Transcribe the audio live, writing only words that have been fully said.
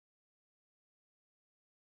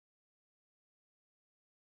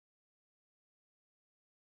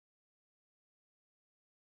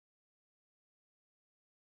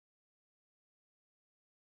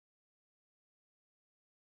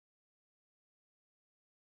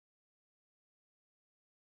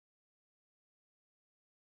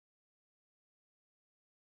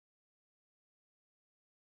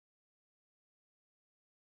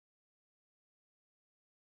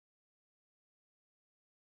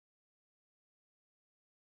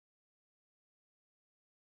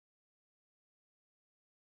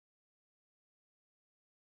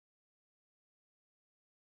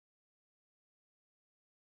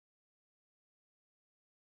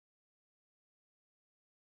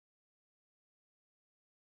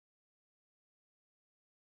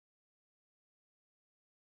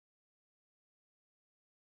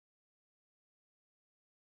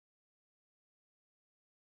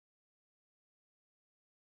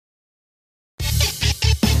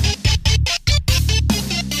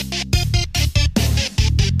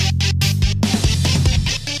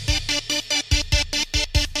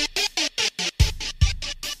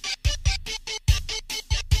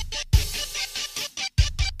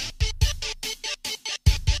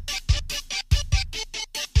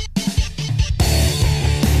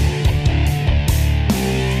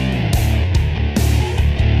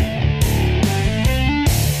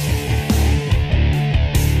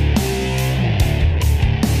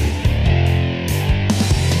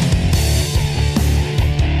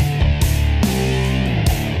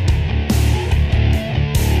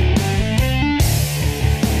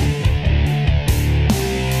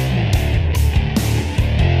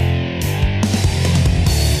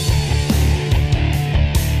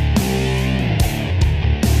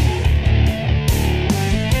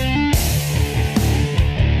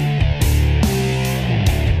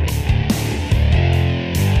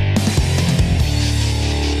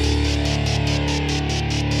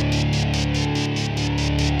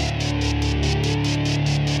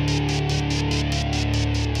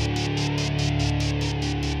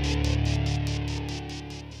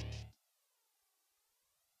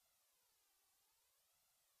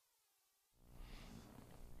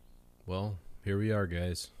Well, here we are,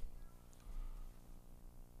 guys.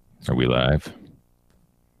 Are we live?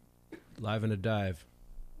 Live in a dive.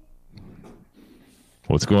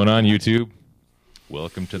 What's going on, YouTube?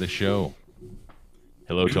 Welcome to the show.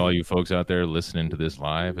 Hello to all you folks out there listening to this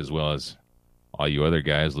live, as well as all you other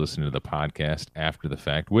guys listening to the podcast after the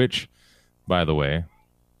fact, which, by the way,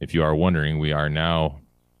 if you are wondering, we are now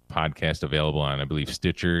podcast available on, I believe,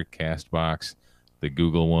 Stitcher, CastBox, the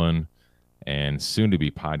Google one, and soon to be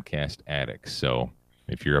Podcast Addict. So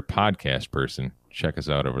if you're a podcast person, check us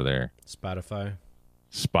out over there. Spotify,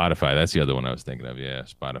 that's the other one I was thinking of. Yeah,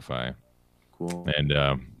 Spotify. Cool.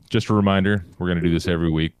 And just a reminder, we're going to do this every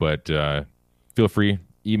week, but feel free,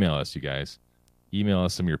 email us, you guys. Email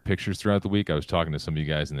us some of your pictures throughout the week. I was talking to some of you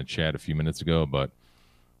guys in the chat a few minutes ago about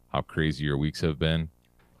how crazy your weeks have been.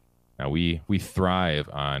 Now, we thrive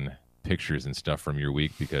on pictures and stuff from your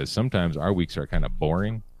week because sometimes our weeks are kind of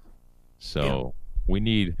boring. So we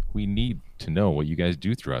need to know what you guys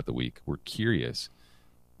do throughout the week. We're curious.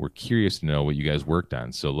 We're curious to know what you guys worked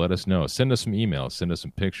on. So let us know. Send us some emails. Send us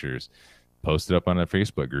some pictures. Post it up on our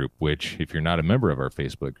Facebook group, which if you're not a member of our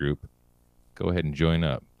Facebook group, go ahead and join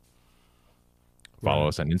up. Follow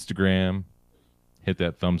us on Instagram. Hit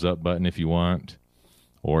that thumbs up button if you want,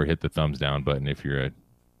 or hit the thumbs down button if you're a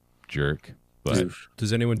jerk. But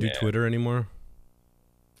does anyone do Twitter anymore?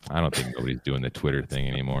 I don't think nobody's doing the Twitter thing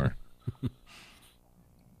anymore.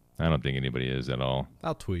 I don't think anybody is at all.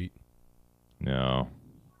 I'll tweet. No.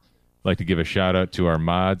 I'd like to give a shout out to our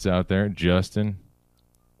mods out there. Justin,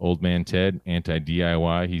 Old Man Ted,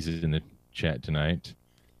 Anti-DIY. He's in the chat tonight.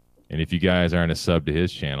 And if you guys aren't a sub to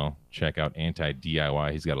his channel, check out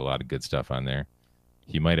Anti-DIY. He's got a lot of good stuff on there.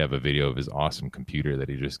 He might have a video of his awesome computer that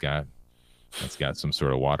he just got. It's got some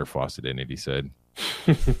sort of water faucet in it, he said.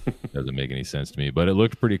 Doesn't make any sense to me, but it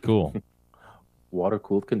looked pretty cool.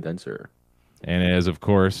 Water-cooled condenser. And as of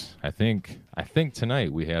course, I think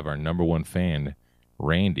tonight we have our number one fan,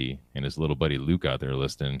 Randy, and his little buddy Luke out there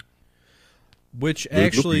listening. Which Luke,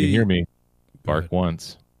 actually, you can hear me bark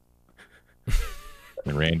once.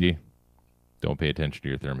 And Randy, don't pay attention to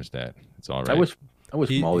your thermostat. It's all right. I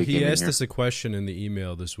wish Molly came he in asked here. us a question in the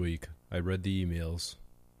email this week. I read the emails.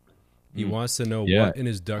 He wants to know Yeah, what in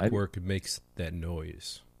his ductwork makes that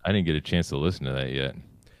noise. I didn't get a chance to listen to that yet.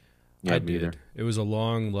 Yeah, I me did. either. It was a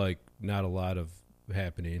long, not a lot of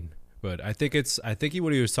happening, but I think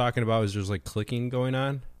what he was talking about was there's clicking going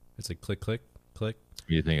on. It's like click, click, click.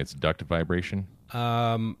 You think it's duct vibration?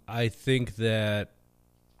 I think that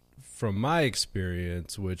from my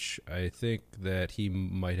experience, which I think that he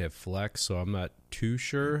might have flex, so I'm not too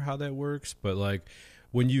sure how that works, but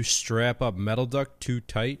when you strap up metal duct too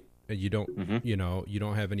tight and you don't, you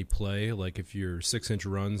don't have any play, like if your 6-inch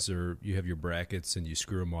runs or you have your brackets and you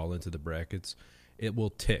screw them all into the brackets, it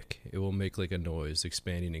will tick. It will make a noise,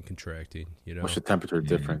 expanding and contracting, What's the temperature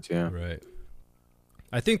difference? Yeah. Right.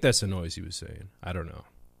 I think that's the noise he was saying. I don't know.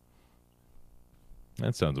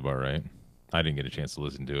 That sounds about right. I didn't get a chance to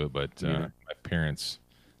listen to it, but my parents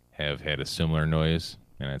have had a similar noise,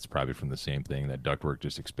 and it's probably from the same thing, that ductwork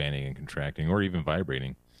just expanding and contracting, or even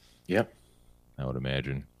vibrating. Yep. I would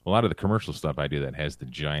imagine. A lot of the commercial stuff I do that has the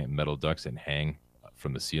giant metal ducts that hang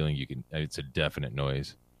from the ceiling, it's a definite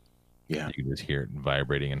noise. Yeah. You can just hear it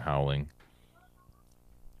vibrating and howling.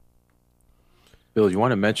 Bill, you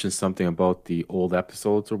want to mention something about the old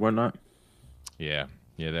episodes or whatnot? Yeah,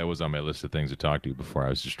 that was on my list of things to talk to you before I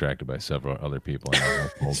was distracted by several other people in our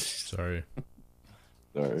household. Sorry.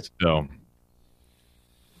 So,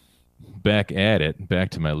 back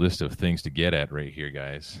to my list of things to get at right here,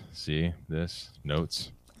 guys. See this?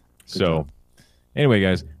 Notes. Anyway,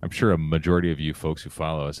 guys, I'm sure a majority of you folks who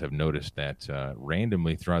follow us have noticed that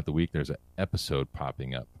randomly throughout the week there's an episode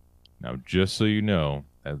popping up. Now, just so you know,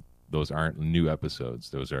 those aren't new episodes.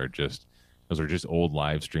 Those are just old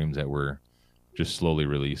live streams that we're just slowly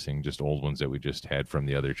releasing, just old ones that we just had from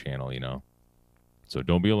the other channel, So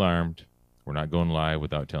don't be alarmed. We're not going live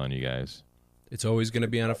without telling you guys. It's always going to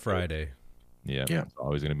be on a Friday. Yeah. It's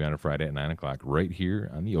always going to be on a Friday at 9 o'clock right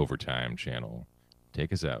here on the Overtime channel.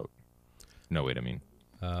 Take us out. No, wait,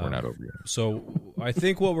 we're not over yet. So I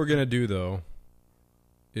think what we're going to do, though,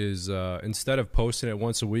 is instead of posting it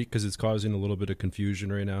once a week, because it's causing a little bit of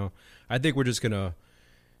confusion right now, I think we're just going to,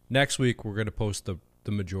 next week, we're going to post the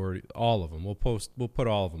majority, all of them. We'll put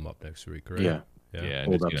all of them up next week, right? Yeah.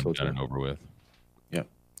 And just get them done and over with. Yeah.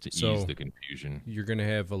 To ease the confusion. You're going to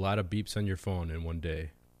have a lot of beeps on your phone in one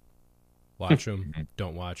day. Watch them,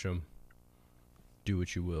 don't watch them. Do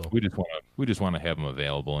what you will. We just want to have them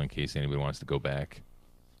available in case anybody wants to go back.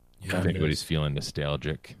 Yeah, if anybody's feeling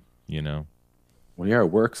nostalgic, when you're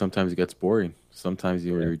at work, sometimes it gets boring. Sometimes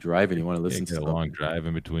you're driving, you want to listen to get a long drive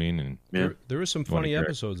in between, and there were some funny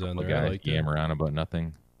episodes on there. I liked it. Yammer on about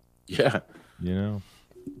nothing. Yeah, you know,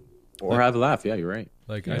 or have a laugh. Yeah, you're right.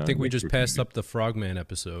 Like I think we just passed up the Frogman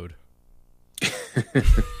episode. I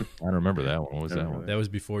don't remember that one. What was that one? That was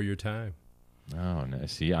before your time. Oh, no.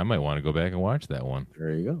 See, I might want to go back and watch that one.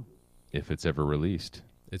 There you go. If it's ever released.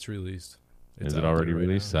 It's released. Is it already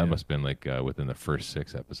released? That must have been like within the first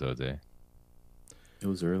 6 episodes, eh? It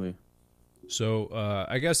was early. So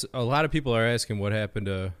I guess a lot of people are asking what happened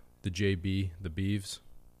to the JB, the Beeves.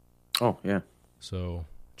 Oh, yeah. So,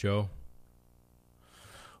 Joe?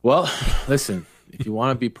 Well, listen, if you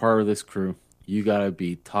want to be part of this crew, you got to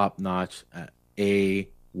be top-notch at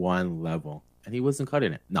A1 level. And he wasn't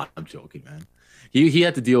cutting it. No, I'm joking, man. He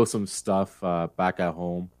had to deal with some stuff back at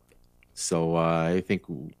home. So I think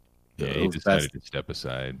he decided to step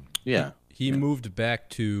aside. Yeah. He moved back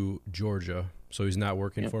to Georgia, so he's not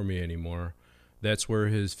working for me anymore. That's where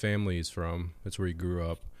his family is from. That's where he grew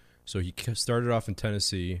up. So he started off in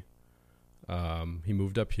Tennessee. He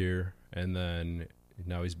moved up here, and then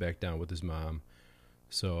now he's back down with his mom.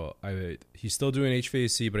 So he's still doing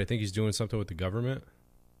HVAC, but I think he's doing something with the government.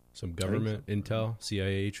 Some government intel,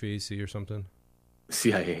 CIA HVAC or something.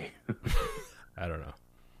 CIA. I don't know.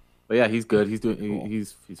 But yeah, he's good. He's doing.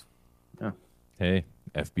 He's. Yeah. Hey,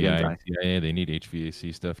 FBI, CIA, they need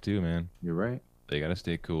HVAC stuff too, man. You're right. They gotta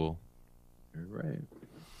stay cool. You're right.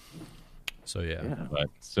 So yeah. But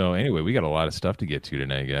so anyway, we got a lot of stuff to get to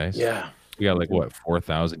tonight, guys. Yeah. We got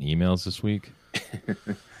 4,000 emails this week.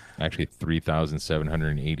 Actually,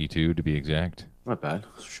 3,782 to be exact. Not bad.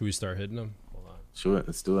 Should we start hitting them? Hold on. Sure,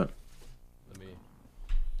 let's do it. Let me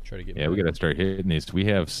try to get. Yeah, we got to start hitting these. We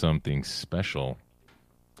have something special.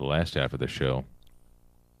 The last half of the show.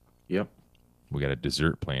 Yep. We got a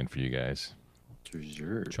dessert planned for you guys.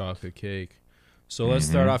 Dessert. Chocolate cake. So let's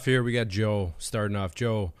start off here. We got Joe starting off.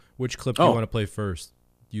 Joe, which clip do you want to play first?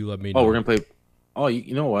 You let me know. Oh, we're gonna play. Oh,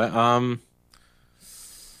 you know what?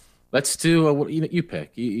 Let's do. You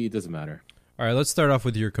pick. It doesn't matter. All right, let's start off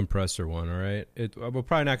with your compressor one. All right. We're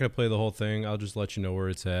probably not gonna play the whole thing. I'll just let you know where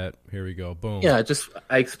it's at. Here we go. Boom. Yeah.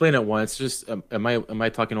 I explained it once. Just am I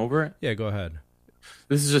talking over it? Yeah. Go ahead.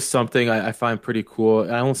 This is just something I find pretty cool.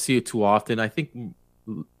 I don't see it too often. I think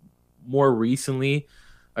more recently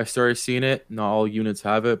I started seeing it. Not all units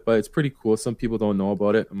have it, but it's pretty cool. Some people don't know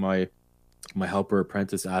about it. My helper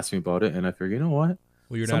apprentice asked me about it, and I figured, you know what?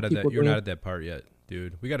 Well, you're not at that part yet,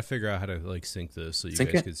 dude. We got to figure out how to sync this so you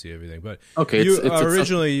guys can see everything. But okay,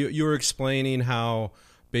 originally you were explaining how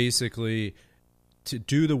basically to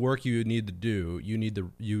do the work you need to do,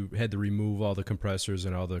 you had to remove all the compressors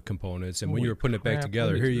and all the components, and when you were putting it back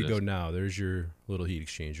together, here you go now. There's your little heat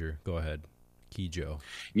exchanger. Go ahead, Key Joe.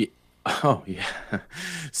 Yeah. Oh yeah.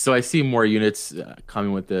 So I see more units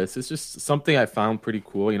coming with this. It's just something I found pretty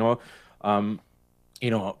cool.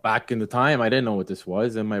 Back in the time I didn't know what this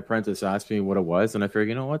was, and my apprentice asked me what it was, and I figured,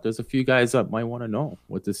 you know what? There's a few guys that might want to know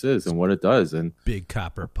what this is and what it does. And big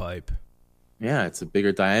copper pipe. Yeah, it's a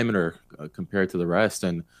bigger diameter compared to the rest.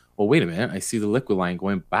 And wait a minute, I see the liquid line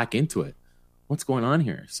going back into it. What's going on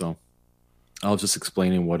here? So I was just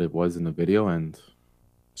explaining what it was in the video. And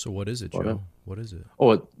so what is it, Joe? What is it?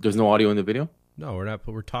 Oh, there's no audio in the video? No, we're not.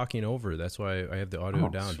 But we're talking over. That's why I have the audio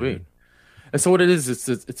down, sweet. Dude. And so what it is,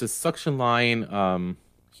 it's a suction line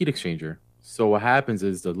heat exchanger. So what happens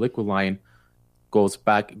is the liquid line goes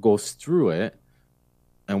through it,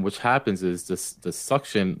 and what happens is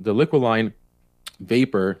the liquid line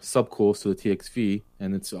vapor subcools to the TXV,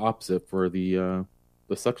 and it's opposite for the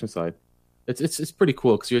suction side. It's pretty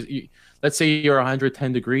cool because let's say you're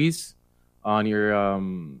 110 degrees on your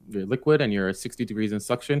liquid and you're 60 degrees in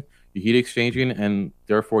suction, you're heat exchanging, and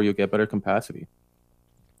therefore you'll get better capacity.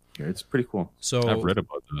 It's pretty cool. So I've read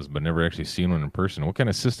about those, but never actually seen one in person. What kind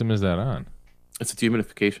of system is that on? It's a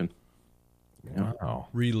dehumidification. Wow.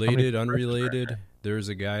 Related, unrelated. There's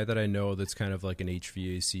a guy that I know that's kind of like an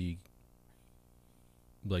HVAC,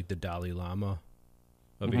 like the Dalai Lama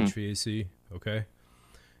of HVAC. Okay.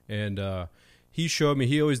 And he showed me,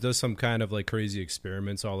 he always does some kind of like crazy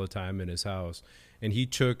experiments all the time in his house. And he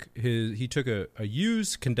took a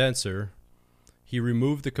used condenser. He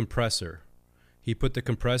removed the compressor. He put the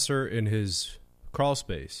compressor in his crawl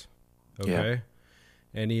space, okay? Yeah.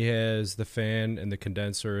 And he has the fan and the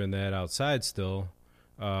condenser and that outside still.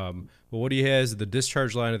 But what he has is the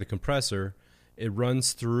discharge line of the compressor. It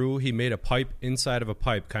runs through. He made a pipe inside of a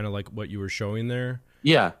pipe, kind of like what you were showing there.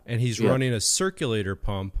 Yeah. And he's running a circulator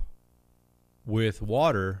pump with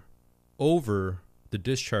water over the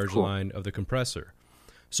discharge line of the compressor.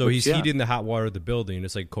 So he's heating the hot water of the building.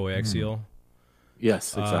 It's like coaxial.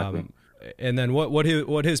 Yes, exactly. And then what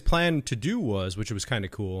his plan to do was, which was kind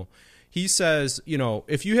of cool. He says,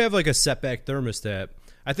 if you have like a setback thermostat,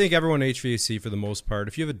 I think everyone HVAC for the most part,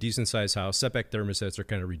 if you have a decent sized house, setback thermostats are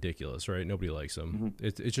kind of ridiculous, right? Nobody likes them. Mm-hmm.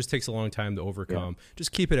 It just takes a long time to overcome. Yeah.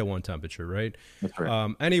 Just keep it at one temperature, right? That's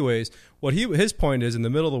right. Anyways, what his point is, in the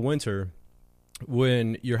middle of the winter,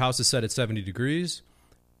 when your house is set at 70 degrees,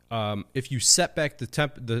 if you set back the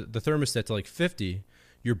thermostat to like 50,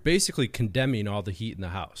 you're basically condemning all the heat in the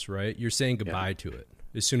house, right? You're saying goodbye to it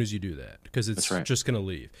as soon as you do that, because it's just going to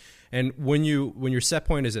leave. And when your set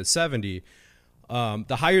point is at 70,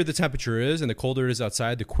 the higher the temperature is and the colder it is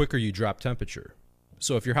outside, the quicker you drop temperature.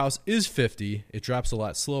 So if your house is 50, it drops a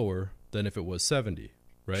lot slower than if it was 70,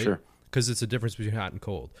 right? Sure. Because it's a difference between hot and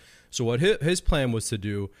cold. So what his plan was to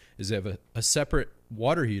do is have a separate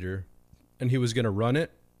water heater, and he was going to run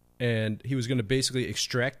it, and he was going to basically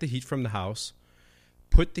extract the heat from the house,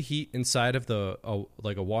 put the heat inside of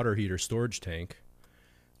like a water heater storage tank,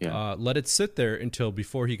 let it sit there until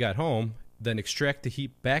before he got home, then extract the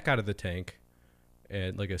heat back out of the tank,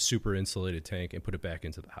 and like a super insulated tank, and put it back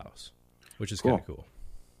into the house, which is kind of cool.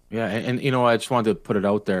 Yeah, and I just wanted to put it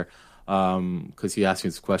out there because he asked me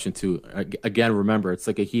this question too. Again, remember, it's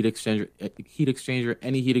like a heat exchanger.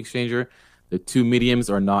 Any heat exchanger, the two mediums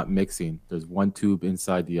are not mixing. There's one tube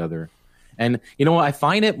inside the other, and I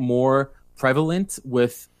find it more prevalent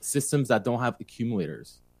with systems that don't have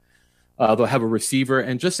accumulators. They'll have a receiver,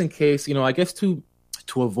 and just in case, I guess to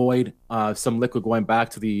avoid some liquid going back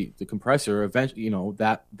to the compressor, eventually,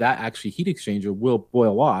 that actually heat exchanger will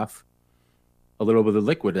boil off a little bit of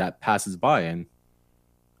liquid that passes by, and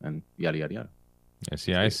yada yada yada. Yeah,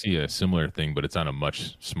 see, I see a similar thing, but it's on a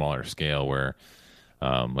much smaller scale. Where,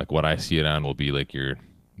 like what I see it on will be like your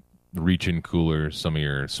reach-in coolers, some of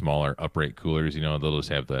your smaller upright coolers. They'll just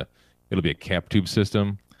have it'll be a cap tube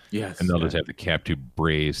system. Yes, and they'll just have the cap tube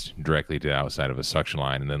brazed directly to the outside of a suction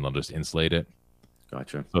line, and then they'll just insulate it.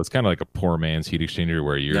 Gotcha. So it's kind of like a poor man's heat exchanger,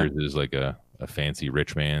 where yours is like a fancy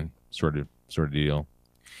rich man sort of deal.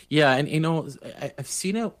 Yeah, and I've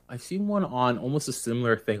seen it. I've seen one on almost a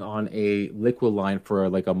similar thing on a liquid line for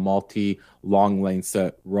like a multi long lane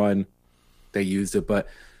set run. They used it, but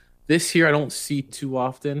this here I don't see too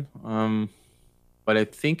often. But I'm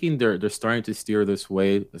thinking they're starting to steer this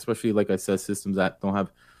way, especially like I said, systems that don't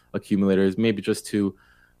have accumulators, maybe just to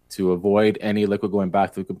avoid any liquid going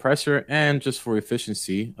back to the compressor, and just for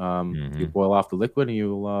efficiency, you boil off the liquid and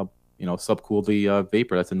you'll subcool the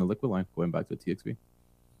vapor that's in the liquid line going back to the TXV.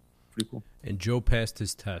 Pretty cool. And Joe passed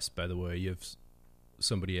his test, by the way. You have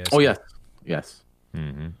somebody asking. Oh yes.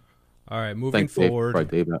 Mm-hmm. All right, moving forward.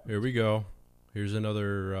 Dave. Here we go. Here's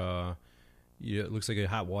another. It looks like a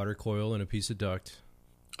hot water coil and a piece of duct.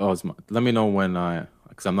 Oh, let me know when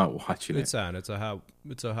because I'm not watching It's on. It's a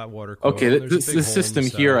hot water coil. Okay, this system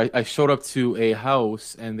here. I showed up to a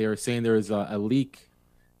house and they were saying there was a leak.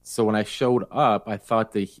 So when I showed up, I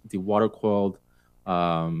thought the water coiled,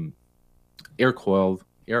 air coiled,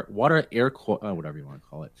 whatever you want to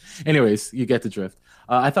call it. Anyways, you get the drift.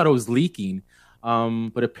 I thought it was leaking,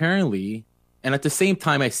 but apparently, and at the same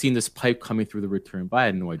time, I seen this pipe coming through the return, but I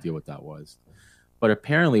had no idea what that was. But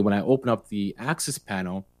apparently, when I opened up the access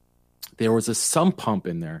panel, there was a sump pump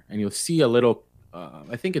in there, and you'll see a little.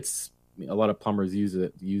 I think it's a lot of plumbers use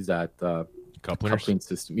that coupling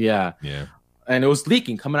system. Yeah. And it was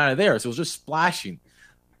leaking coming out of there, so it was just splashing.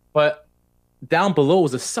 But down below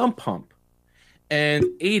was a sump pump, and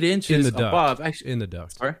 8 inches above, actually in the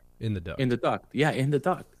duct. Sorry? In the duct. In the duct. Yeah, in the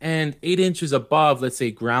duct. And 8 inches above, let's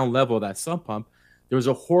say ground level of that sump pump, there was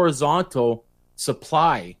a horizontal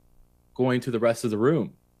supply going to the rest of the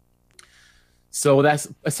room. So that's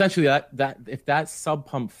essentially that if that sub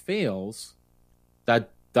pump fails,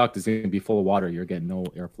 that duct is going to be full of water. You're getting no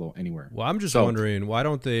airflow anywhere. Well, I'm just wondering, why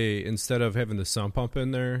don't they, instead of having the sump pump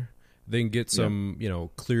in there, they can get some,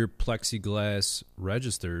 clear plexiglass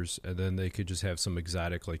registers, and then they could just have some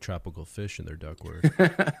exotic, like tropical fish in their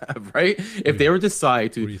ductwork. Right? If they were to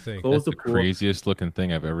decide to close the pool, craziest looking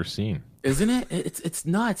thing I've ever seen. Isn't it? It's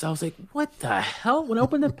nuts. I was like, what the hell? When I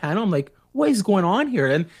opened the panel, I'm like, what is going on here?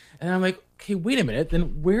 And I'm like, okay, wait a minute.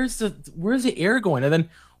 Then where's the air going? And then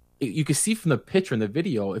you can see from the picture in the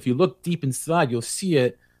video, if you look deep inside, you'll see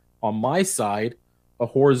it on my side, a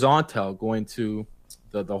horizontal going to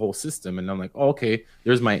the whole system. And I'm like, oh, okay,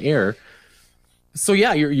 there's my air. So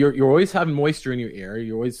yeah, you're always having moisture in your air.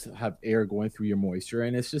 You always have air going through your moisture,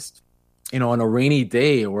 and it's just, on a rainy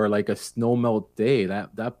day or like a snow melt day,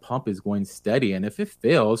 that pump is going steady. And if it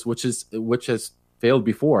fails, which has failed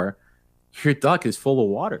before, your duct is full of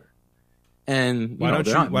water. And why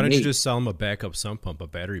don't you just sell them a backup sump pump, a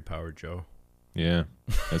battery powered, Joe? Yeah,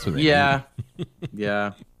 that's what they need.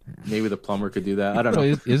 Yeah. Maybe the plumber could do that. I don't know.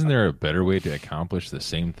 Isn't there a better way to accomplish the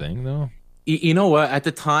same thing though? You know what? At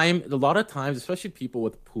the time, a lot of times, especially people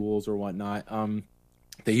with pools or whatnot,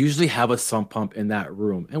 they usually have a sump pump in that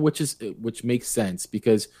room, and which makes sense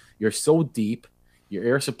because you're so deep, your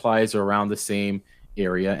air supplies are around the same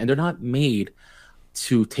area, and they're not made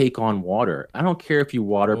to take on water. I don't care if you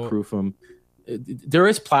waterproof them. There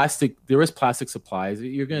is plastic supplies.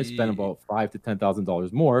 You're going to spend about $5,000 to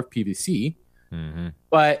 $10,000 more PVC. Mm-hmm.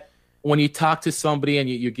 But when you talk to somebody and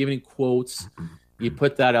you're giving quotes, you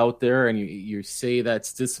put that out there and you say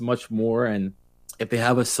that's this much more. And if they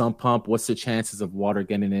have a sump pump, what's the chances of water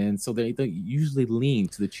getting in? So they usually lean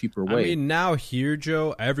to the cheaper way. I mean, now here,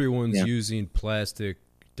 Joe, everyone's using plastic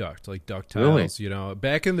duct, like duct tiles. Really? You know,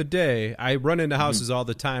 back in the day, I run into houses all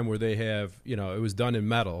the time where they have, you know, it was done in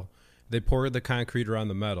metal. They pour the concrete around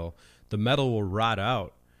the metal. The metal will rot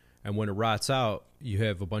out. And when it rots out, you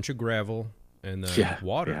have a bunch of gravel and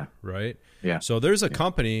water, right? Yeah. So there's a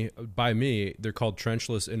company by me, they're called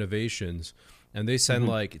Trenchless Innovations, and they send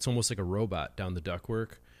like, it's almost like a robot down the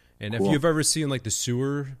ductwork. And if you've ever seen like the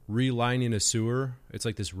sewer, relining a sewer, it's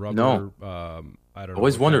like this rubber, I don't know.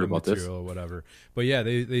 Always wondered about this. Or whatever. But yeah,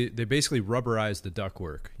 they basically rubberize the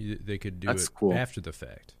ductwork. They could do after the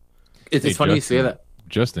fact. It's funny you say that.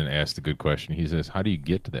 Justin asked a good question. He says, how do you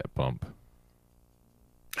get to that pump?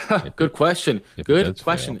 Good question. Good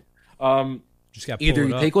question. Just got either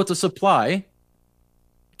you take out the supply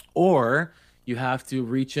or you have to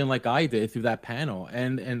reach in like I did through that panel.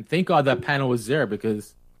 And thank God that panel was there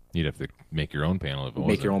because you'd have to make your own panel. If it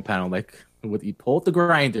make your own panel. Like you pull out the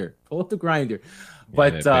grinder. Yeah,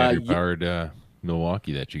 but that powered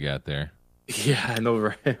Milwaukee that you got there. Yeah, I know,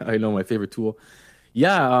 right? I know, my favorite tool.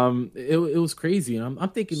 Yeah, it was crazy. And I'm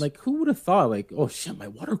thinking, like, who would have thought, like, oh shit, my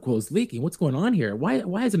water coil is leaking. What's going on here?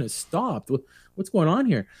 Why hasn't it stopped? What's going on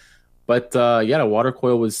here? But yeah, the water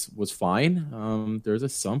coil was fine. There's a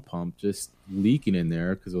sump pump just leaking in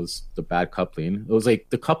there because it was the bad coupling. It was like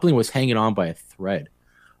the coupling was hanging on by a thread.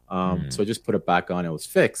 So I just put it back on. It was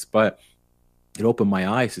fixed, but it opened my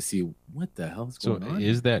eyes to see what the hell is going on.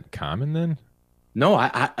 Is that common then? No,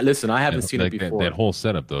 I listen. I haven't seen it before. That whole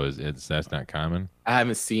setup though that's not common. I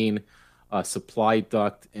haven't seen a supply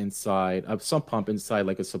duct inside a sump pump inside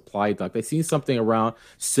like a supply duct. I've seen something around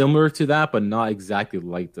similar to that, but not exactly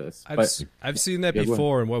like this. I've seen that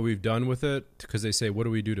before, and what we've done with it because they say, "What do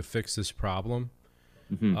we do to fix this problem?"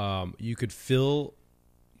 You could fill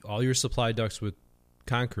all your supply ducts with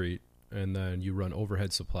concrete, and then you run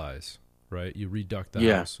overhead supplies. Right, you reduct the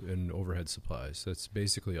house in overhead supplies. That's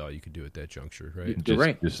basically all you could do at that juncture, right? You're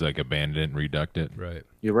right. Just like abandon it and reduct it. Right.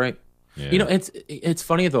 You're right. Yeah. You know, it's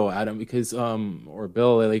funny though, Adam, because or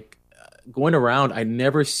Bill, like going around, I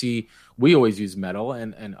never see. We always use metal,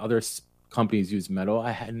 and other companies use metal.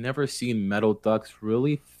 I had never seen metal ducts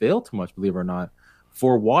really fail too much, believe it or not,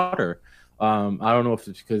 for water. I don't know if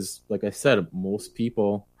it's because, like I said, most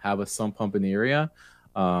people have a sump pump in the area.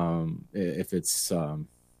 If it's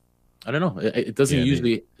I don't know. It doesn't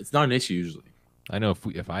usually. It's not an issue usually. I know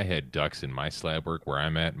if I had ducts in my slab work where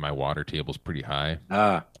I'm at, my water table's pretty high.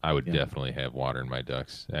 I would definitely have water in my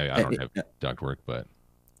ducts. I don't have duct work, but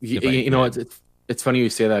you know, it's funny you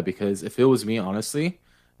say that because if it was me, honestly,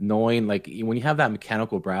 knowing like when you have that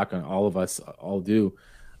mechanical background, all of us all do.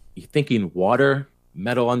 You're thinking water,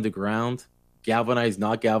 metal underground, galvanized,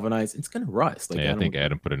 not galvanized. It's gonna rust. Like I think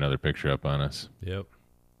Adam put another picture up on us. Yep.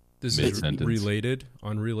 This is related,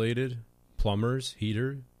 unrelated, plumbers,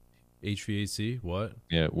 heater, HVAC, what?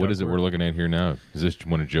 Yeah, what is it we're looking at here now? Is this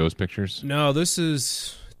one of Joe's pictures? No, this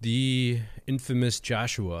is the infamous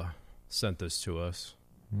Joshua sent this to us.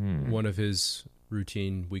 One of his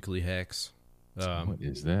routine weekly hacks. What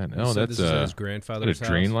is that? Oh, that's his grandfather's a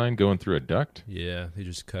drain line going through a duct? Yeah, they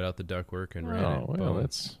just cut out the ductwork and ran it. Oh, well,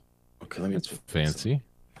 that's fancy.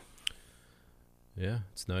 Yeah,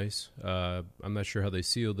 it's nice. I'm not sure how they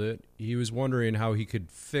sealed it. He was wondering how he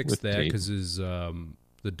could fix that because his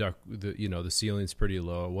the ceiling's pretty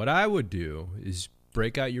low. What I would do is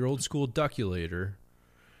break out your old school duculator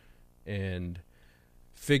and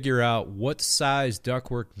figure out what size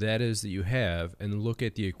ductwork that is that you have, and look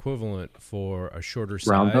at the equivalent for a shorter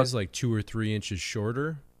size, like 2 or 3 inches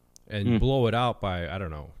shorter, and blow it out by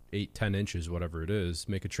 8-10 inches, whatever it is.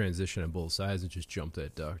 Make a transition on both sides and just jump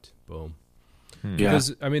that duct. Boom.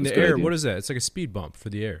 Because I mean, the air. What is that? It's like a speed bump for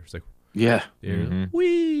the air. It's like the air,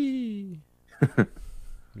 whee.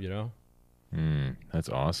 You know, that's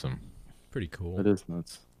awesome. Pretty cool. That is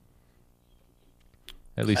nuts.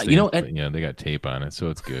 At least they got tape on it, so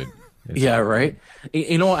it's good. Right.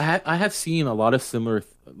 You know, I have seen a lot of similar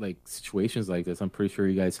like situations like this. I'm pretty sure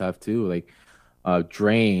you guys have too. Like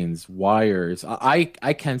drains, wires. I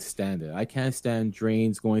can't stand it. I can't stand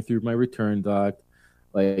drains going through my return duct.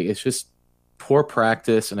 Like it's just poor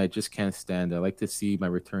practice, and I just can't stand it. I like to see my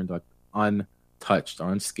return duct untouched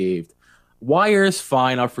or unscathed. Wires,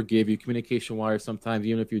 fine, I'll forgive you. Communication wires, sometimes,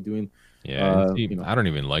 even if you're doing, Yeah, and see, you know, I don't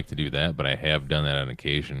even like to do that, but I have done that on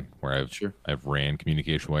occasion where sure, I've ran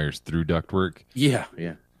communication wires through ductwork. yeah,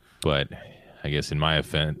 yeah, But I guess in my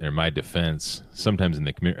defense, sometimes in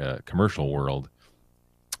the commercial world,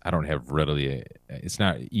 I don't have readily. It's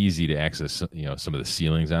not easy to access, some of the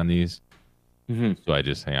ceilings on these. hmm So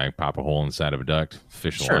I pop a hole inside of a duct,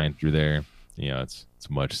 fish a sure, line through there. It's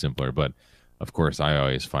much simpler. But of course, I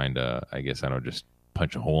always find I guess I don't just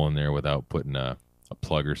punch a hole in there without putting a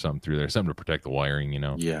plug or something through there, something to protect the wiring.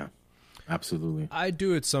 yeah, absolutely. I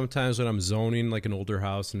do it sometimes when I'm zoning like an older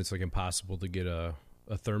house and it's like impossible to get a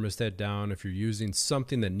thermostat down. If you're using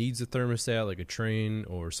something that needs a thermostat, like a train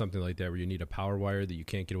or something like that, where you need a power wire that you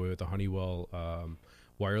can't get away with a Honeywell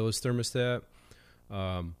wireless thermostat,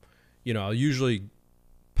 I'll usually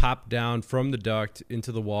pop down from the duct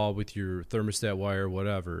into the wall with your thermostat wire,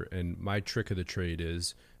 whatever. And my trick of the trade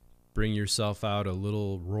is bring yourself out a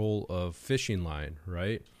little roll of fishing line,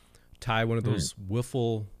 right? Tie one of those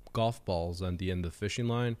wiffle golf balls on the end of the fishing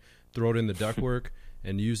line, throw it in the ductwork,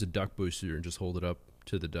 and use a duct booster and just hold it up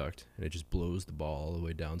to the duct, and it just blows the ball all the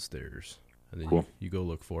way downstairs. And then Cool. you go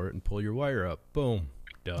look for it and pull your wire up. Boom.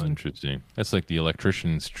 Done. Interesting. That's like the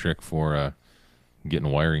electrician's trick for getting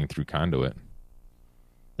wiring through conduit.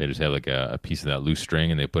 They just have like a piece of that loose string,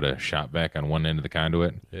 and they put a shop vac on one end of the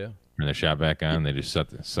conduit. Yeah. And the shop vac on, they just suck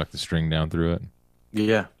the string down through it.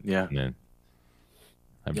 Yeah, yeah. And then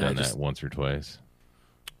I've Yeah, done just- that once or twice.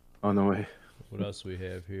 On the way. What else we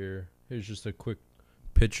have here? Here's just a quick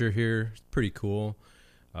picture here. It's pretty cool.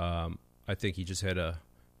 I think he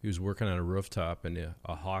was working on a rooftop, and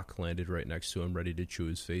a hawk landed right next to him, ready to chew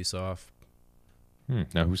his face off.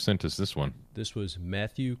 Now, who sent us this one? This was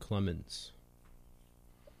Matthew Clemens.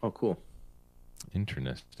 Oh, cool.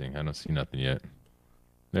 Interesting. I don't see nothing yet.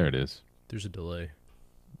 There it is. There's a delay.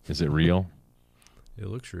 Is it real? It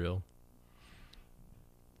looks real.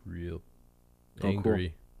 Real. Oh, cool.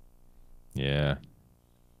 Angry. Yeah.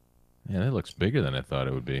 Yeah, that looks bigger than I thought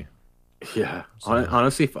it would be. Yeah.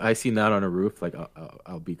 Honestly, if I see that on a roof, like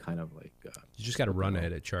I'll be kind of like. You just got to run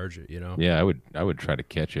at it, charge it, Yeah, I would try to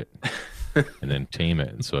catch it and then tame it,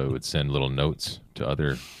 and so it would send little notes to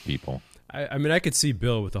other people. I mean, I could see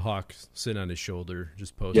Bill with the hawk sitting on his shoulder,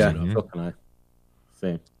 just posting Yeah, up. so can I.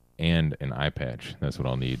 Same. And an eye patch. That's what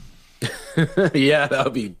I'll need. Yeah, that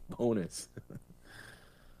would be bonus.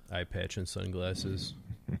 Eye patch and sunglasses.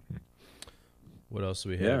 What else do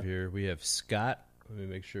we have here? We have Scott. Let me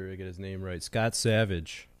make sure I get his name right. Scott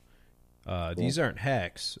Savage. Cool. These aren't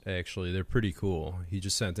hacks, actually. They're pretty cool. He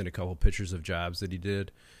just sent in a couple pictures of jobs that he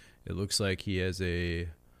did. It looks like he has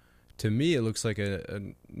to me, it looks like a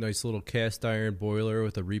nice little cast iron boiler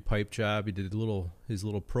with a repipe job. He did his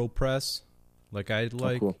little Pro Press, like I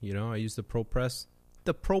like. Cool. I use the Pro Press.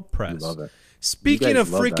 The Pro Press. You love it. Speaking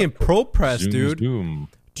of love freaking that. Pro Press, Zoom, dude. zoom.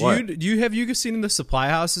 Do you seen in the supply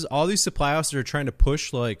houses? All these supply houses are trying to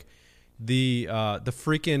push like the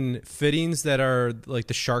freaking fittings that are like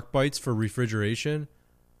the shark bites for refrigeration.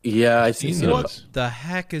 Yeah, I've seen seen those. those. What the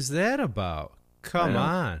heck is that about? Come know.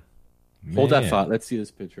 on. Hold that Man, thought. Let's see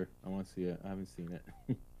this picture. I want to see it. I haven't seen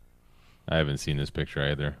it. I haven't seen this picture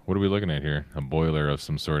either. What are we looking at here? A boiler of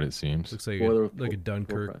some sort, it seems. Looks like Boiler a, with like a Pro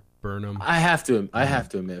Dunkirk Press. Burnham. I have to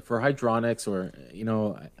admit, for hydronics or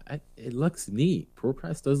it looks neat.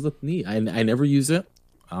 ProPress does look neat. I never use it.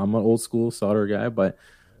 I'm an old school solder guy, but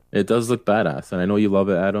it does look badass. And I know you love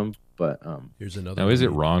it, Adam. But Here's another. Now, is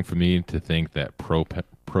it one. wrong for me to think that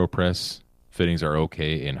ProPress fittings are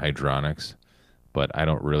okay in hydronics, but I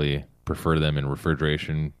don't really prefer them in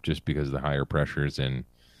refrigeration just because of the higher pressures? And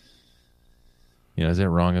is that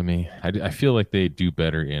wrong of me? I feel like they do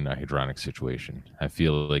better in a hydronic situation. I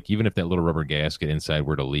feel like even if that little rubber gasket inside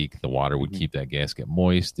were to leak, the water would keep that gasket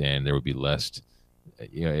moist, and there would be less.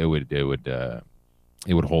 It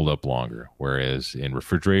would hold up longer. Whereas in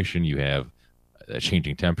refrigeration, you have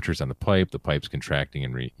changing temperatures on the pipe. The pipe's contracting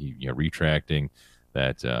and retracting.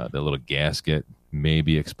 That little gasket may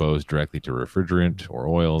be exposed directly to refrigerant or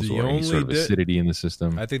oils or any sort of acidity in the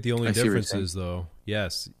system. I think the only I see what you're difference saying. is, though,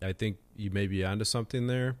 yes, I think you may be onto something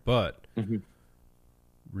there, but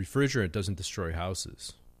refrigerant doesn't destroy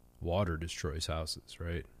houses. Water destroys houses,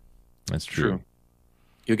 right? That's true.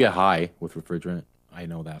 you get high with refrigerant. I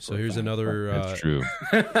know that. So for a here's fact. another That's true.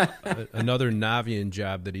 another Navian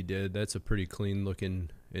job that he did. That's a pretty clean looking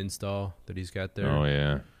install that he's got there. Oh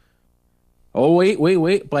yeah. Oh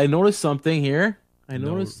wait! But I noticed something here.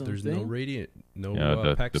 There's There's no No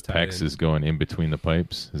The PEX tie PEX in. is going in between the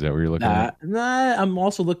pipes. Is that what you're looking at? Nah, I'm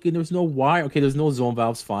also looking. There's no wire. Okay, there's no zone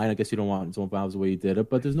valves. Fine. I guess you don't want zone valves the way you did it,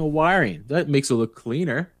 but there's no wiring. That makes it look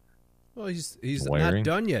cleaner. Well, he's not Wiring?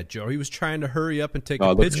 done yet, Joe. He was trying to hurry up and take Oh,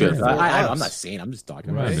 a it looks picture good. for I'm us. not saying. I'm just talking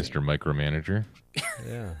Come on, about it. Mr. Micromanager.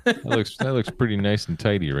 Yeah. That looks pretty nice and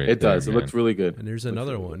tidy right It there. does. It man. looks really good. And there's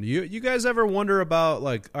another one. You guys ever wonder about,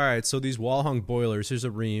 like, all right, so these wall hung boilers, here's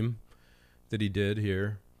a ream that he did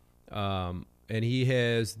here. And he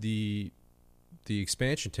has the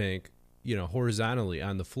expansion tank, horizontally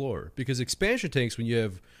on the floor. Because expansion tanks, when you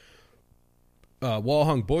have wall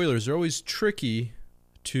hung boilers, are always tricky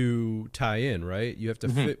to tie in, right? You have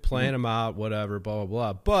to plan them out, whatever, blah,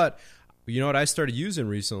 blah, blah. But you know what I started using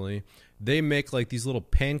recently? They make like these little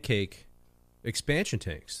pancake expansion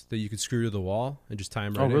tanks that you could screw to the wall and just tie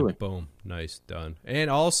them right in. Boom. Nice. Done.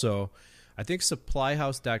 And also, I think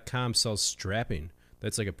supplyhouse.com sells strapping.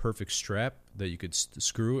 That's like a perfect strap that you could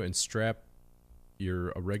screw and strap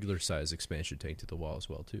a regular size expansion tank to the wall as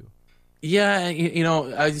well, too. Yeah,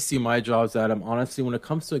 I just see my jobs, Adam. Honestly, when it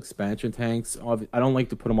comes to expansion tanks, I don't like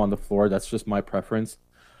to put them on the floor. That's just my preference.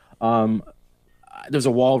 There's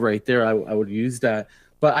a wall right there. I would use that,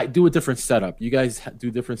 but I do a different setup. You guys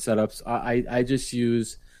do different setups. I just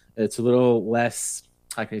use, it's a little less,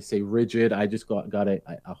 how can I say, rigid. I just got a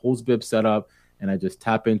hose bib set up, and I just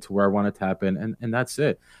tap into where I want to tap in, and that's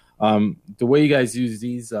it. The way you guys use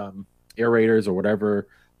these aerators or whatever,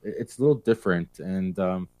 it's a little different, and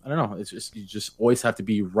I don't know. It's just, you just always have to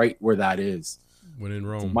be right where that is. When in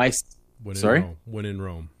Rome. When in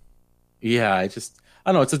Rome. Yeah, I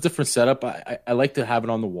don't know. It's a different setup. I like to have it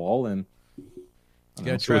on the wall, and So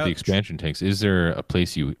with the expansion tanks, is there a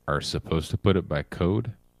place you are supposed to put it by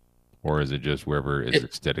code, or is it just wherever is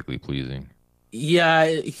aesthetically pleasing? Yeah,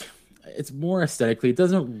 it's more aesthetically. It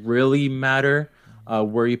doesn't really matter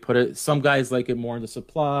where you put it. Some guys like it more in the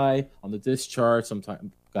supply, on the discharge.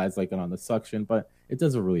 Sometimes guys like it on the suction, but it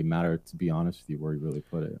doesn't really matter, to be honest with you, where you really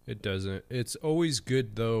put it. It doesn't. It's always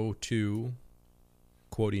good, though, to,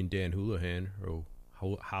 quoting Dan Houlihan, or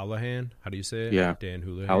Hallahan, how do you say it? Yeah. Dan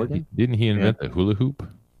Houlihan. Halligan? Didn't he invent the hula hoop?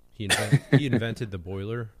 He invented the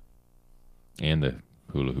boiler. And the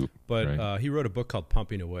hula hoop. But right? he wrote a book called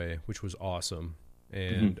Pumping Away, which was awesome.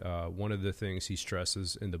 And one of the things he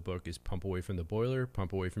stresses in the book is pump away from the boiler,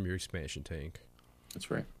 pump away from your expansion tank. That's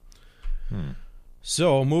right.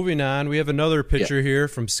 So moving on, we have another picture here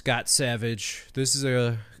from Scott Savage. This is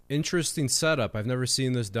a interesting setup. I've never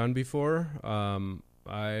seen this done before.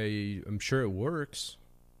 I'm sure it works.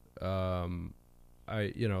 The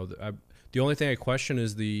only thing I question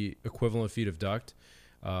is the equivalent feet of duct.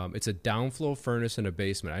 It's a downflow furnace in a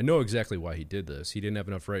basement. I know exactly why he did this. He didn't have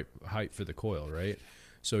enough height for the coil, right?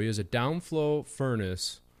 So he has a downflow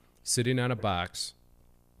furnace sitting on a box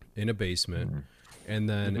in a basement, and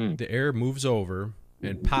then the air moves over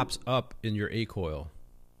and pops up in your A coil.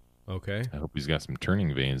 Okay? I hope he's got some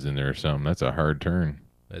turning vanes in there or something. That's a hard turn.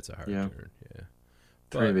 That's a hard turn, yeah.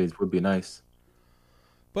 Turning vanes would be nice.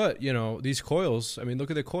 But, these coils, I mean,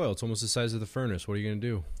 look at the coil. It's almost the size of the furnace. What are you going to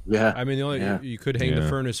do? Yeah. I mean, you could hang the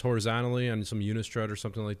furnace horizontally on some unistrut or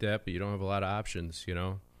something like that, but you don't have a lot of options,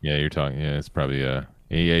 Yeah, you're talking, it's probably,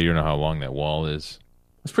 you don't know how long that wall is.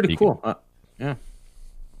 It's pretty cool. Yeah.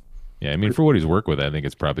 Yeah, I mean, for what he's worked with, I think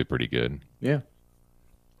it's probably pretty good. Yeah.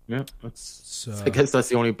 Yeah. I guess that's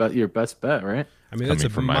the only your best bet, right? I mean, that's a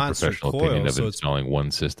from my monster professional coil, opinion of so installing one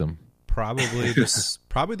system. Probably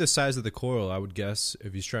the size of the coil, I would guess,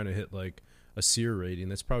 if he's trying to hit like a SEER rating.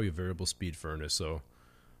 That's probably a variable speed furnace. So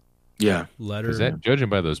yeah, is that, judging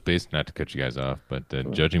by those not to cut you guys off, but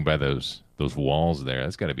judging by those walls there,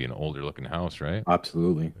 that's got to be an older looking house, right?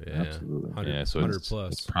 Absolutely, yeah. Absolutely. 100, so 100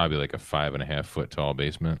 plus. It's probably like a 5.5 foot tall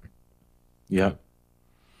basement. Yeah,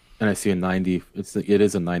 and I see a 90. It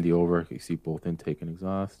is a 90 over. You see both intake and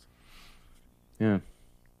exhaust. Yeah,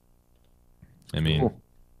 I mean. Cool.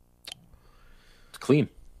 Clean.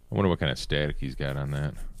 I wonder what kind of static he's got on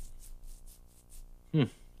that.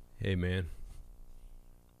 Hey, man.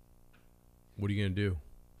 What are you going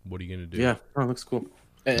to do? Yeah, it looks cool.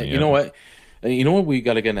 And you know what? We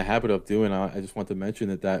got to get in the habit of doing. I just want to mention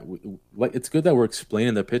that it's good that we're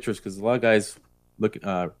explaining the pictures, because a lot of guys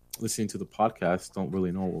listening to the podcast don't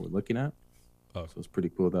really know what we're looking at. Oh, so it's pretty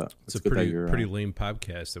cool that it's a pretty lame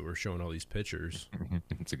podcast that we're showing all these pictures.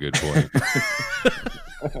 It's a good point.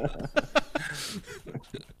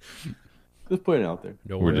 Just put it out there.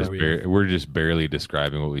 We're just barely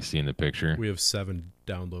describing what we see in the picture. We have 7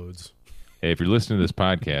 downloads. Hey, if you're listening to this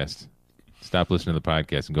podcast, stop listening to the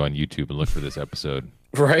podcast and go on YouTube and look for this episode.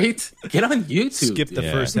 Right? Get on YouTube. Skip the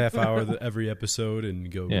Yeah. first half hour of every episode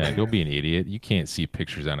and go. Yeah, don't be an idiot. You can't see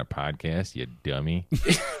pictures on a podcast, you dummy.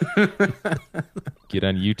 Get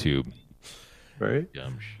on YouTube. Right?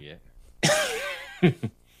 Dumb shit.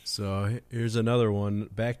 So here's another one.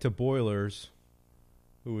 Back to boilers.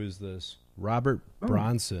 Who is this? Robert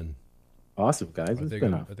Bronson. Awesome, guys. It's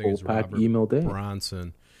been a full it's pack Robert email day.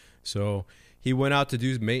 Bronson. So he went out to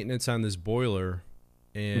do maintenance on this boiler,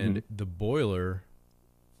 and the boiler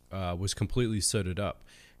was completely sooted up.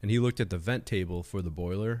 And he looked at the vent table for the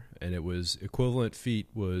boiler, and it was equivalent feet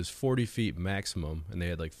was 40 feet maximum, and they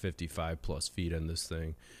had like 55 plus feet on this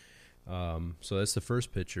thing. So that's the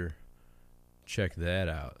first picture. Check that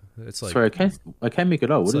out. It's like, Sorry, I can't make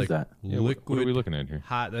it out. What it's is like that? Yeah, liquid what are we looking at here?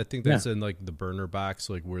 hot. I think that's in like the burner box,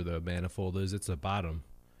 like where the manifold is. It's the bottom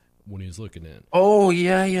when he was looking at. Oh,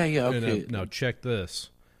 yeah. And, Okay. now check this.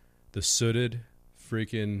 The sooted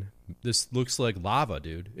freaking. This looks like lava,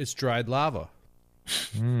 dude. It's dried lava.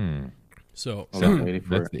 So Hold on, waiting for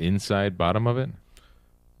That's it. the inside bottom of it?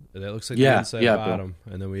 that looks like Yeah, the inside yeah, bottom,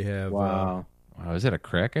 and then we have. Wow. Wow, is that a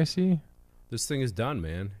crack I see? This thing is done,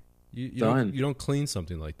 man. You Done. you don't clean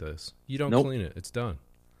something like this. You don't Nope. clean it. It's done.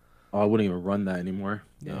 Oh, I wouldn't even run that anymore.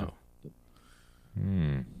 Yeah.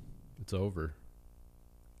 No, it's over.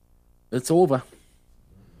 It's over.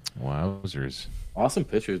 Wowzers. Awesome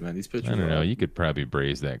pictures, man. These pictures. I don't are know. awesome. You could probably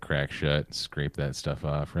braise that crack shut, scrape that stuff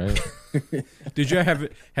off, right? Did you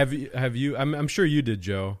have you? I'm sure you did,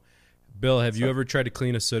 Joe. Bill, have you ever tried to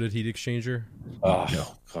clean a sooted heat exchanger?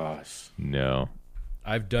 Oh, gosh. No.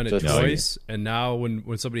 I've done it Just- twice, and now when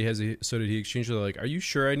somebody has a sooted heat exchanger, they're like, "Are you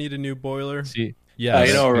sure I need a new boiler?" See, Yes.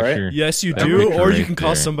 I know, right? picture- Yes, you that do, picture or you right can call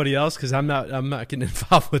there. somebody else because I'm not getting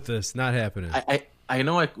involved with this. Not happening. I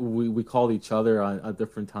know we call each other at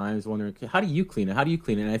different times wondering, how do you clean it? How do you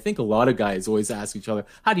clean it? And I think a lot of guys always ask each other,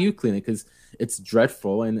 how do you clean it? Because it's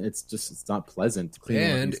dreadful and it's not pleasant to clean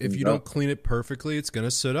it. And if you don't clean it perfectly, it's gonna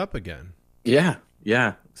sit up again. Yeah.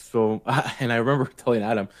 So, and I remember telling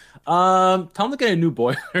Adam, tell him to get a new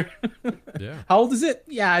boiler. Yeah. How old is it?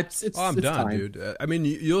 Yeah, it's Oh, I'm it's done, time. dude. I mean,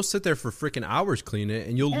 you'll sit there for freaking hours cleaning it,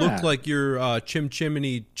 and you'll Yeah. look like you're chim chim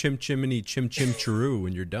chiroo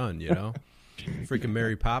when you're done. You know, freaking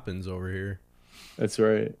Mary Poppins over here. That's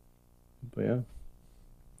right. But yeah.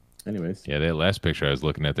 Anyways. Yeah, that last picture I was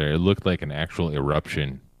looking at there, it looked like an actual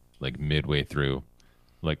eruption, like midway through,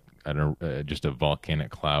 like I don't just a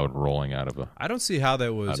volcanic cloud rolling out of a. I don't see how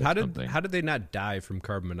that was. Out of How something. did they not die from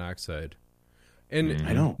carbon monoxide? And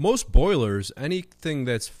I know. most boilers, anything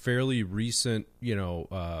that's fairly recent,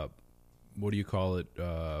 what do you call it?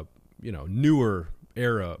 Newer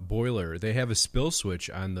era boiler, they have a spill switch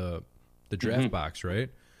on the draft box,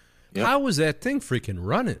 right? Yep. How was that thing freaking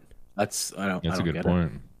running? That's I don't That's a good get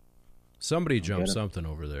point. Somebody jumped get it. something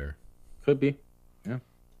over there. Could be. Yeah.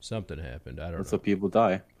 Something happened. I don't That's know. what people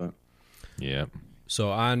die. But Yeah. So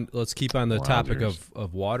let's keep on the topic Wowzers.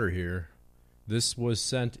 of water here. This was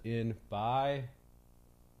sent in by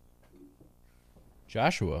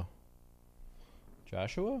Joshua.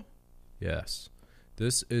 Joshua? Yes.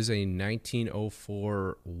 This is a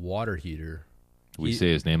 1904 water heater. We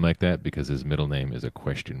say his name like that because his middle name is a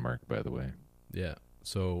question mark, by the way. Yeah.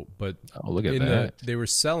 So, but Oh, look at that. they were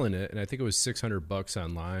selling it, and I think it was $600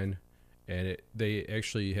 online, and they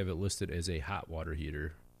actually have it listed as a hot water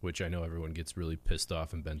heater, which I know everyone gets really pissed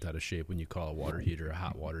off and bent out of shape when you call a water heater a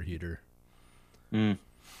hot water heater. Wow.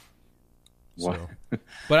 So,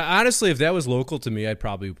 but honestly, if that was local to me, I'd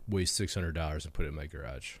probably waste $600 and put it in my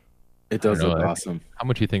garage. It does I don't look know. awesome. How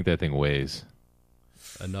much do you think that thing weighs?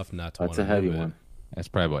 Enough not to That's want a to heavy move it. one. That's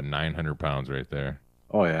probably about 900 pounds right there.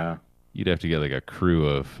 Oh yeah. You'd have to get like a crew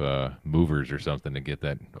of movers or something to get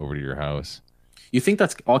that over to your house. You think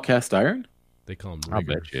that's all cast iron? They call them I'll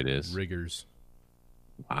riggers. bet you it is. Riggers.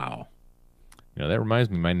 Wow. You know, that reminds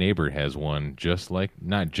me, my neighbor has one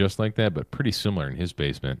not just like that, but pretty similar in his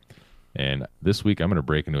basement. And this week I'm going to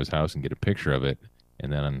break into his house and get a picture of it.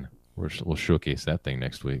 And then we'll showcase that thing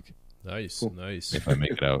next week Nice, nice. if I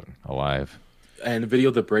make it out alive. And video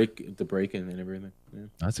the break-in and everything. Yeah.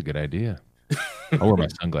 That's a good idea. I'll wear my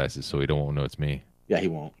sunglasses so he won't know it's me. Yeah, he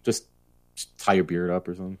won't. Just tie your beard up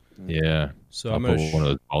or something. Yeah. So I'll I'm put gonna one of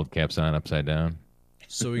those bald caps on upside down.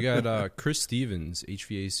 So we got Chris Stevens,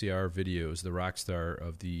 HVACR videos, the rock star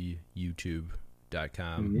of the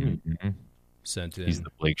YouTube.com, sent in. He's the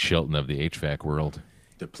Blake Shelton of the HVAC world.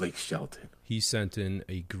 The Blake Shelton. He sent in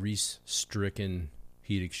a grease-stricken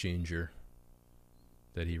heat exchanger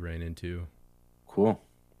that he ran into. Cool.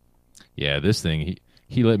 Yeah, this thing,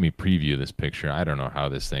 he let me preview this picture. I don't know how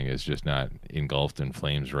this thing is just not engulfed in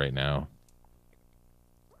flames right now.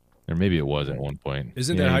 Or maybe it was at one point.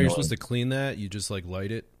 Isn't that how you're supposed to clean that? You just like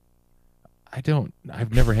light it?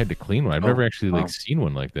 I've never had to clean one. I've never actually like seen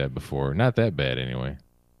one like that before. Not that bad anyway.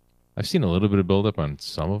 I've seen a little bit of buildup on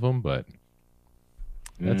some of them, but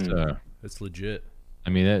that's legit. I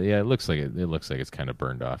mean, it looks like it looks like it's kind of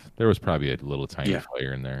burned off. There was probably a little tiny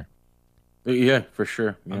fire in there. Yeah, for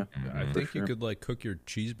sure. Yeah, I think you could like cook your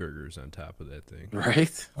cheeseburgers on top of that thing.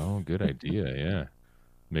 Right? Oh, good idea. Yeah,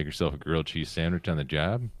 make yourself a grilled cheese sandwich on the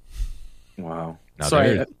job. Wow.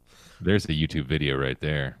 Now there's the YouTube video right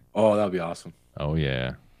there. Oh, that would be awesome. Oh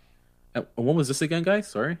yeah. And when was this again, guys?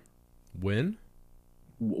 Sorry. When?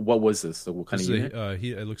 What was this? So what kind of unit?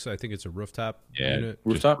 It looks. I think it's a rooftop. Yeah, unit.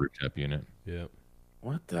 Rooftop unit. Yeah.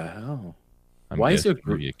 What the hell? Why is there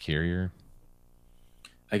a carrier?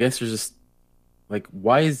 I guess there's just like,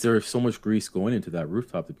 why is there so much grease going into that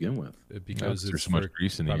rooftop to begin with? Because there's so much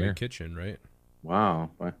grease in the air. Kitchen, right? Wow.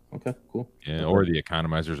 Okay, cool. Yeah, or the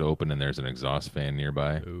economizer's open and there's an exhaust fan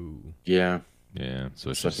nearby. Ooh. Yeah. Yeah, so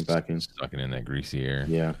it's Sucking just back in. sucking in that greasy air.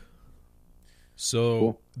 Yeah.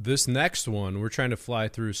 So this next one, we're trying to fly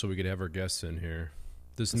through so we could have our guests in here.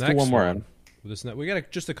 Let's do one more, Adam. We got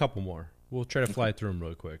just a couple more. We'll try to fly through them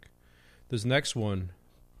real quick. This next one,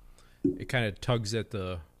 it kind of tugs at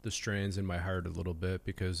the strands in my heart a little bit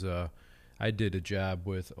because I did a job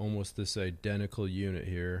with almost this identical unit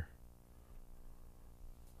here.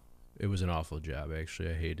 It was an awful job,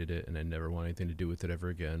 actually. I hated it, and I never want anything to do with it ever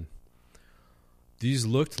again. These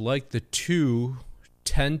looked like the two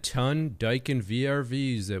 10-ton Daikin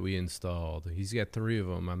VRVs that we installed. He's got 3 of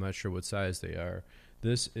them. I'm not sure what size they are.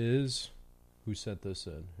 This is... Who sent this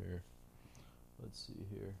in? Here. Let's see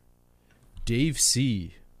here. Dave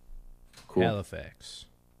C. Cool. Halifax.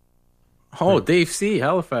 Oh, Dave C.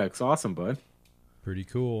 Halifax. Awesome, bud. Pretty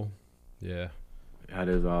cool. Yeah. That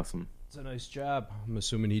is awesome. It's a nice job. I'm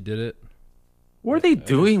assuming he did it. What are they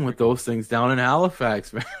doing with those things down in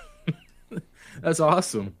Halifax, man? That's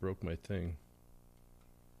awesome. I broke my thing.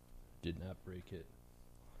 Did not break it.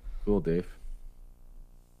 Cool, Dave.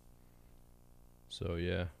 So,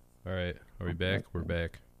 yeah. All right. Are we back? We're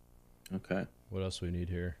back. Okay. What else do we need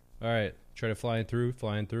here? All right. Try to flying through.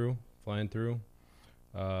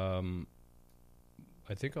 I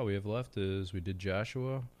think all we have left is we did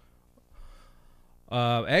Joshua.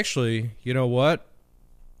 Actually, you know what?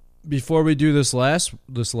 Before we do this last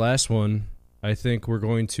one, I think we're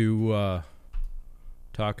going to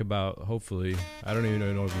talk about, hopefully, I don't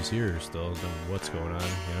even know if he's here still, know what's going on,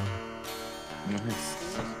 you know?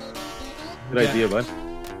 Nice. Good idea, bud.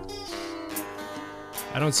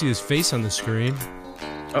 I don't see his face on the screen.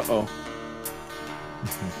 Uh-oh.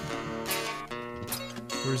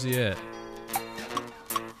 Where's he at?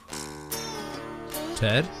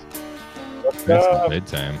 Ted? That's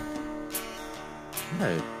bedtime.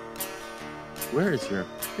 Hey. Where is your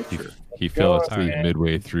picture? He fell asleep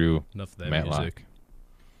midway through Enough of that Matlock. music.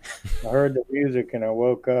 I heard the music and I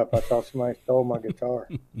woke up. I thought somebody stole my guitar.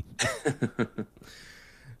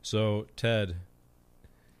 So, Ted,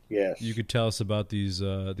 Yes. you could tell us about these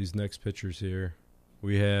next pictures here.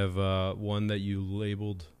 We have one that you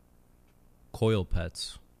labeled Coil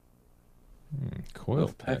Pets.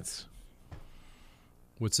 Coil pets.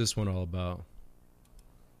 What's this one all about?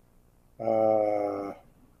 I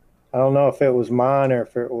don't know if it was mine or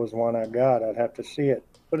if it was one I got. I'd have to see it.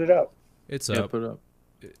 Put it up. It's Yeah, up. put it up.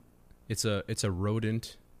 It's a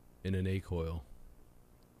rodent in an A-coil.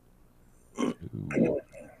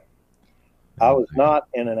 I was not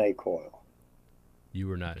in an A-coil. You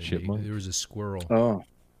were not. Chipmunk? There was a squirrel. Oh,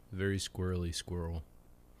 Very squirrely squirrel.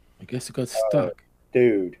 I guess it got stuck.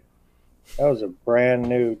 Dude, that was a brand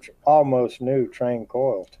new, almost new train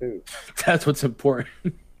coil, too. That's what's important.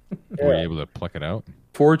 Were you able to pluck it out?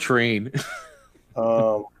 Poor train.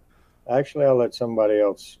 Actually, I'll let somebody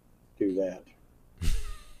else do that.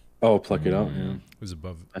 Oh, pluck it out. Yeah. It was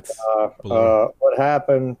above. That's Below. What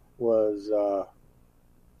happened was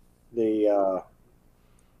the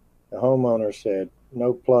homeowner said,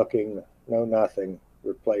 no plucking, no nothing,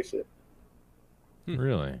 replace it.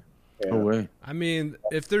 Really? Yeah. no way. I mean,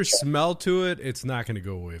 if there's smell to it, it's not going to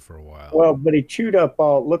go away for a while. Well, but he chewed up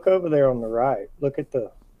all. Look over there on the right. Look at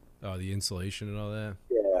the. Oh, the insulation and all that.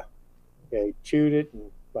 Yeah. He chewed it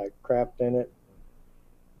and like crapped in it.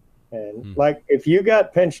 And like if you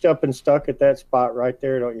got pinched up and stuck at that spot right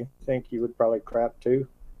there, don't you think you would probably crap too?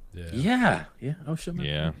 Yeah. Oh, shit.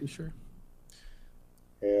 Yeah. For sure.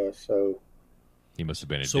 Yeah. So. He must have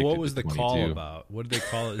been addicted So what was to the 22. call about? What did they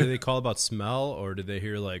call it? Did they call about smell, or did they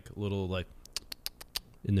hear like little like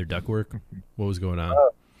in their ductwork? What was going on?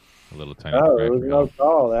 A little tiny No, crack it was no around.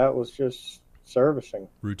 call. That was just servicing.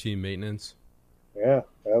 Routine maintenance. Yeah,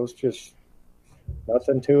 that was just.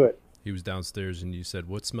 Nothing to it. He was downstairs, and you said,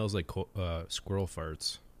 "What smells like squirrel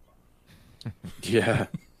farts?" Yeah.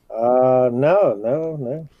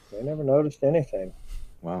 No. They never noticed anything.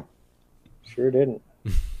 Wow. Sure didn't.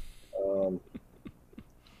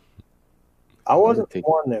 I wasn't the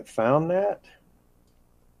one that found that,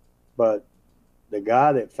 but the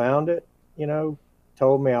guy that found it,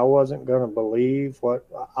 told me I wasn't going to believe what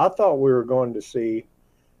I thought we were going to see,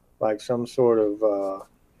 like some sort of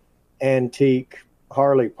antique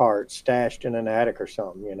Harley parts stashed in an attic or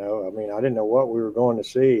something. I mean, I didn't know what we were going to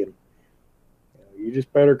see, and you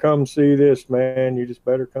just better come see this, man. You just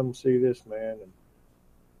better come see this, man. And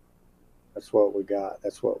that's what we got.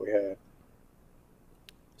 That's what we had.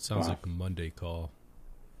 Sounds like a Monday call.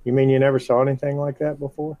 You mean you never saw anything like that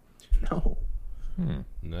before? No.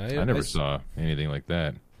 No, I never saw anything like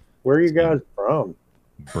that. Where are you guys from?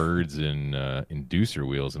 Birds and inducer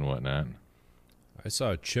wheels and whatnot. I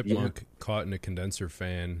saw a chipmunk caught in a condenser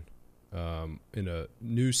fan in a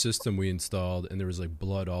new system we installed, and there was like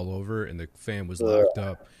blood all over, and the fan was locked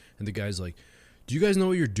up. And the guy's like, "Do you guys know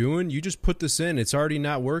what you're doing? You just put this in. It's already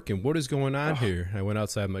not working. What is going on here?" And I went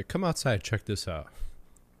outside. I'm like, "Come outside, check this out."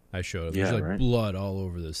 I showed him. There's like blood all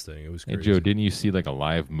over this thing. It was crazy. Hey, Joe, didn't you see like a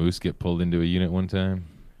live moose get pulled into a unit one time?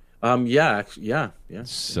 Yeah, actually, yeah.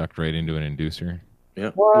 Sucked right into an inducer.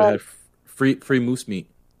 Yeah. We had free moose meat.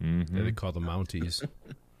 Mm-hmm. Yeah, they call them Mounties.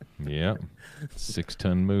 Yep.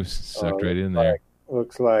 6-ton moose sucked right in there.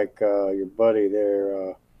 Looks like your buddy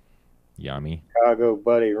there, Yummy. Chicago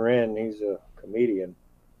buddy Ren. He's a comedian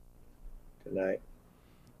tonight.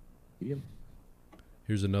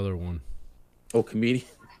 Here's another one. Oh, comedian.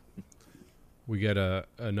 We got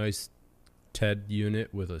a nice TED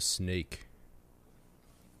unit with a snake.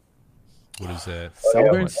 What is that?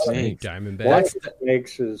 Southern snake. Diamondback. One of the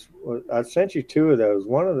snakes is. I sent you two of those.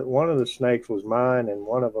 One of the snakes was mine, and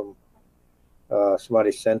one of them,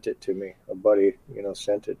 somebody sent it to me. A buddy,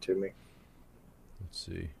 sent it to me. Let's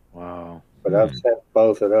see. Wow. But I've sent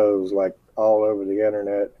both of those like all over the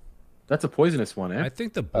internet. That's a poisonous one, eh? I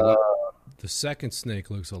think the second snake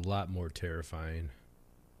looks a lot more terrifying.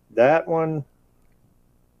 That one.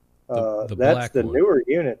 The that's black the one. newer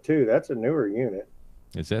unit too. That's a newer unit.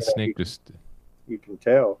 Is that snake just... You can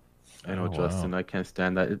tell. I know, Oh, Justin. wow. I can't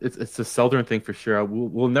stand that. It's a southern thing for sure.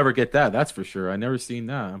 We'll never get that. That's for sure. I never seen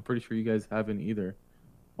that. I'm pretty sure you guys haven't either.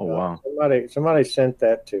 Oh wow. Somebody sent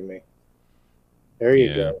that to me. There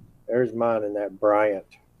you go. There's mine in that Bryant.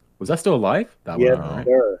 Was that still alive? That Yes, one, all right.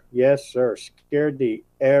 sir. Yes, sir. Scared the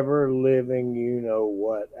ever living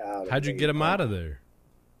what out of How'd you me. get him out of there?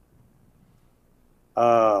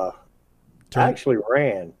 Actually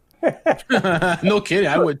ran. No kidding.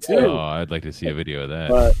 I would too. Oh, I'd like to see a video of that.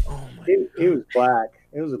 But Oh my. he was black.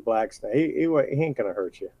 It was a black snake. He ain't gonna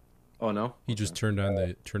hurt you. Oh no. He just turned on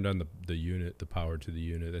the unit, the power to the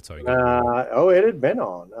unit. That's all you got. It had been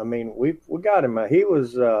on. I mean, we got him. He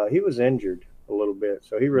was injured a little bit,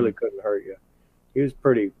 so he really couldn't hurt you. He was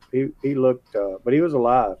pretty. He looked, but he was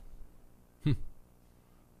alive. Nice.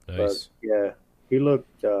 But yeah, he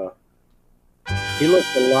looked a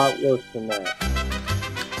lot worse than that.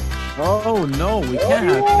 Oh no, we can't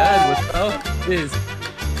have that without his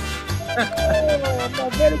Oh, my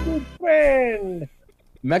very good friend.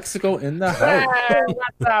 Mexico in the house. Hey,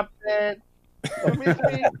 what's up, man? Let me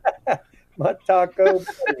see. My taco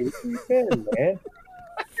buddy. Where you been, man?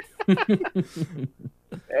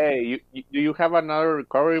 Hey, do you have another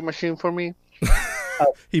recovery machine for me?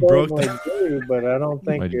 He broke Totally that. do, but I don't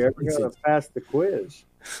think Why'd you're you ever going to pass the quiz.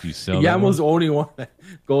 You sell that Yamo's the one? only one that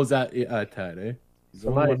goes at Ted, eh? He's the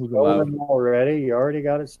only Somebody one who's stole allowed. it already? You already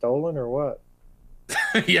got it stolen or what?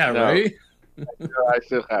 Yeah, No. right? No, I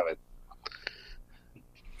still have it.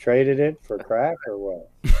 Traded it for crack or what?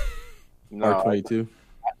 No, R22.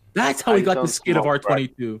 That's how he I got the don't skid of smoke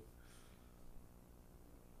R22.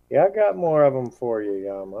 Yeah, I got more of them for you,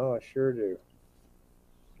 Yamo. I sure do.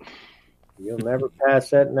 You'll never pass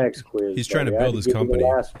that next quiz. He's trying to buddy. I build had his give you the company.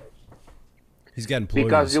 last one. He's got employees.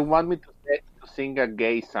 because you want me to sing a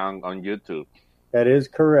gay song on YouTube. That is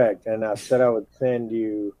correct. And I said I would send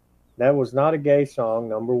you. That was not a gay song,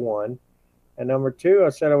 number one. And number two, I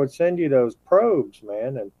said I would send you those probes,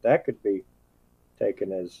 man. And that could be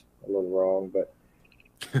taken as a little wrong. But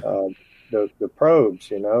the probes,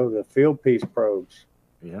 the field piece probes,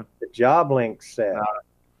 Yeah. the job link set.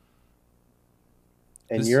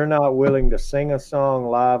 And This- you're not willing to sing a song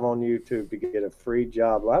live on YouTube to get a free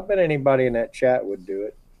job. Well, I bet anybody in that chat would do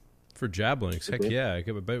it. For job links. Heck yeah. I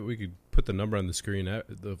bet we could put the number on the screen.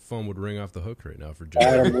 The phone would ring off the hook right now for job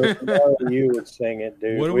Adam, links. we know you would sing it,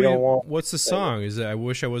 dude. What do we don't want. What's the song? Is it I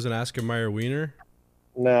Wish I Wasn't Oscar Mayer Wiener?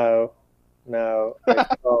 No.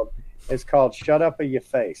 It's called It's called "Shut Up in Your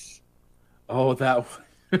Face." Oh, that.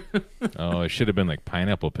 Oh, it should have been like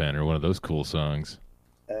Pineapple Pen or one of those cool songs.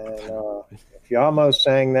 And if Yamo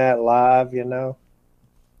sang that live,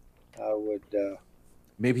 I would.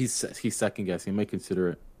 Maybe he's second guessing. He might consider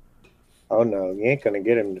it. Oh no, you ain't gonna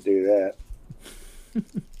get him to do that.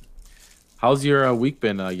 How's your week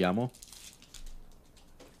been, Yamo?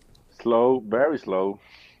 Slow, very slow.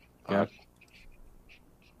 Yeah.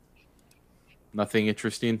 Nothing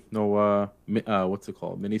interesting. No, what's it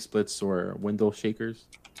called? Mini splits or window shakers?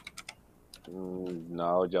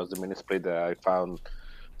 No, just the mini split that I found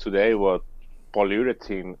today was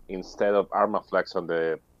polyurethane instead of Armaflex on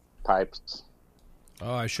the pipes.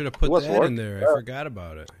 Oh, I should have put was that work. in there. I forgot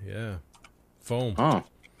about it. Yeah. Foam. Oh,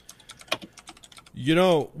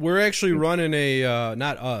 We're actually running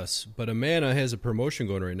not us, but Amana has a promotion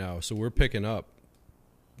going right now. So we're picking up.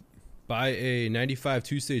 Buy a 95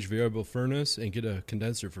 two-stage variable furnace and get a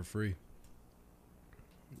condenser for free.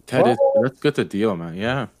 that's good to deal, man.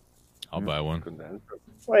 Yeah. I'll buy one.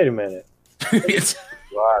 Wait a minute.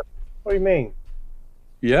 What do you mean?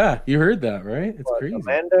 Yeah, you heard that, right? It's What, crazy.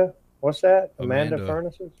 Amanda? What's that? Amanda Amanda.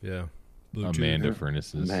 Furnaces? Yeah. Bluetooth. Amanda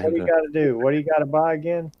Furnaces. Man. What do you got to do? What do you got to buy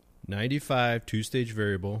again? 95 two-stage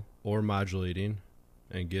variable or modulating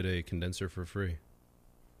and get a condenser for free.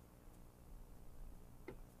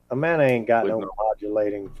 Amanda ain't got With no no-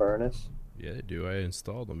 modulating furnace. Yeah, they do. I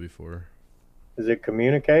installed them before. Is it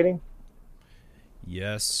communicating?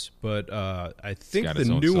 Yes, but I think got the its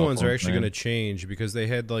own new cell ones are phone actually plan. going to change because they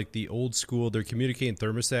had like the old school. Their communicating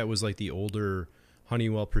thermostat was like the older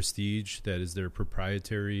Honeywell Prestige. That is their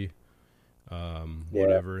proprietary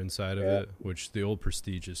whatever inside of it. Which the old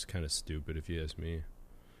Prestige is kind of stupid if you ask me.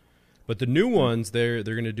 But the new ones, they're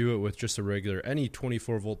going to do it with just a regular any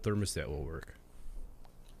 24-volt thermostat will work.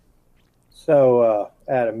 So,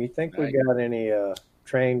 Adam, you think we got any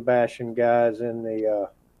train bashing guys in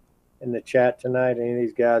the chat tonight? Any of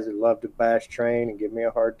these guys that love to bash train and give me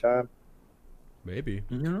a hard time? Maybe.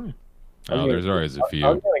 Yeah. Oh, there's always a I'm few.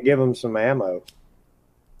 going to give them some ammo.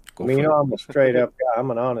 Go I mean, for it. I'm a straight up guy. I'm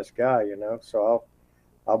an honest guy, so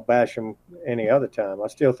I'll bash them any other time. I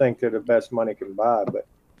still think they're the best money can buy, but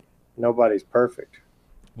nobody's perfect.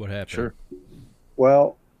 What happened? Sure.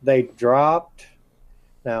 Well, they dropped.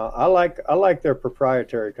 Now, I like their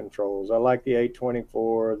proprietary controls. I like the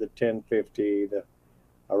 824, the 1050.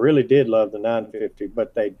 I really did love the 950,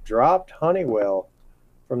 but they dropped Honeywell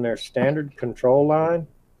from their standard control line.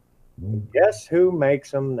 Guess who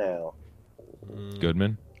makes them now?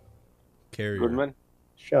 Goodman. Carrier. Goodman.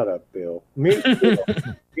 Shut up, Bill. Mute Bill.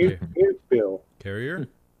 Mute Bill. Carrier?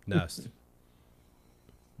 Nest.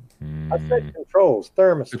 I said controls,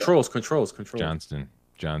 thermostat. Controls. Johnston.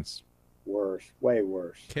 Worse, way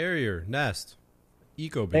worse. Carrier. Nest.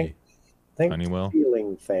 Ecobee. Think Honeywell.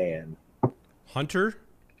 ceiling fan. Hunter?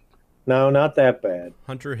 No, not that bad.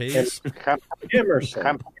 Hunter Hayes?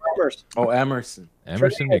 Emerson. Oh, Emerson.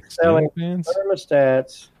 Emerson Train makes selling ceiling fans?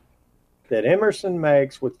 thermostats that Emerson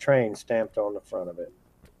makes with train stamped on the front of it.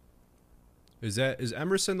 Is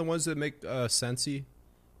Emerson the ones that make Sensi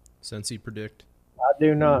Predict? I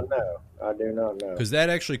do not know. Because that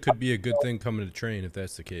actually could be a good thing coming to train if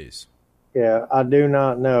that's the case. Yeah, I do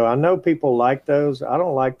not know. I know people like those. I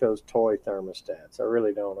don't like those toy thermostats. I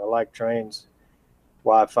really don't. I like trains,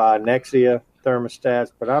 Wi-Fi, Nexia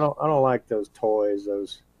thermostats, but I don't like those toys,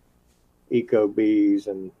 those Ecobees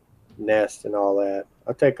and Nest and all that.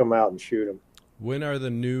 I'll take them out and shoot them. When are the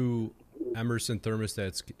new Emerson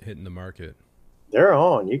thermostats hitting the market? They're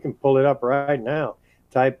on. You can pull it up right now.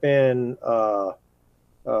 Type in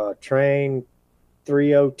Train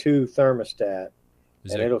 302 thermostat,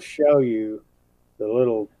 and it'll show you the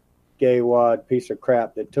little gay wad piece of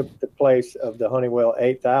crap that took the place of the Honeywell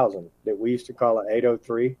 8000 that we used to call it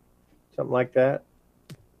 803, something like that.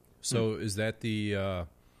 So is that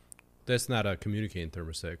that's not a communicating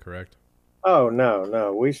thermostat, correct? Oh,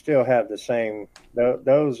 no. We still have the same.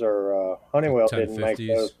 Those are Honeywell didn't make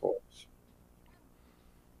 1050s. those for us.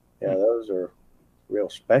 Yeah, those are real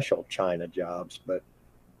special China jobs, but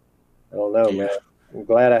I don't know, man. I'm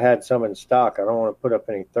glad I had some in stock. I don't want to put up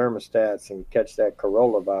any thermostats and catch that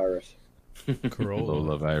Corolla virus. Corolla.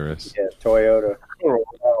 Lola virus. Yeah, Toyota,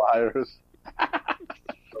 Iris.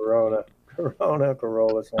 Corolla. I'm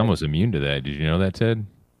almost immune to that. Did you know that, Ted?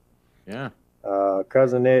 Yeah.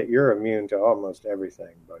 Cousin It, you're immune to almost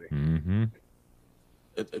everything, buddy. Mm-hmm.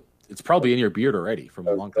 It's probably in your beard already from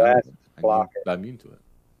a Those long time. glasses And block you're immune to it.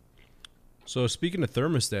 So speaking of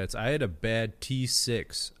thermostats, I had a bad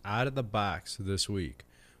T6 out of the box this week,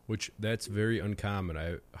 which that's very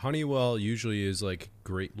uncommon. Honeywell usually is like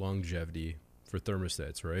great longevity for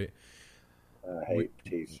thermostats, right? I hate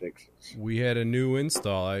T6s. We had a new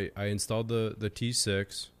install. I installed the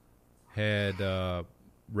T6, had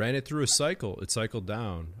ran it through a cycle. It cycled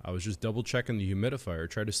down. I was just double checking the humidifier.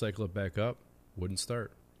 Tried to cycle it back up. Wouldn't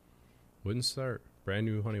start. Brand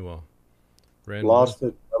new Honeywell. Lost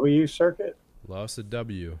the W circuit? Lost the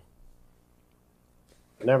W.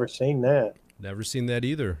 Never seen that. Never seen that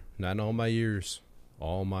either. Not in all my years.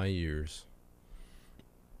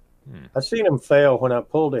 I seen him fail when I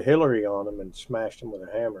pulled a Hillary on him and smashed him with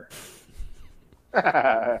a hammer.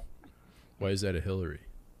 Why is that a Hillary?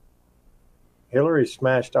 Hillary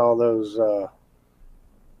smashed all those.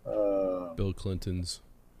 Bill Clinton's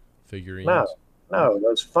figurines. No,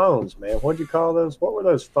 those phones, man. What'd you call those? What were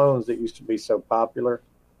those phones that used to be so popular?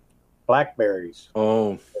 Blackberries.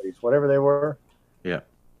 Oh, Whatever they were. yeah.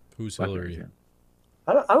 Who's Hillary? Yeah.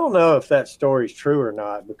 I don't know if that story's true or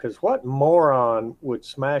not, because what moron would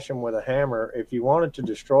smash him with a hammer? If you wanted to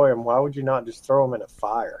destroy him, why would you not just throw him in a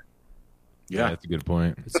fire? Yeah. That's a good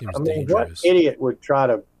point. It seems I mean, dangerous. what idiot would try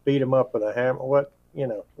to beat him up with a hammer?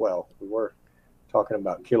 Well, we were talking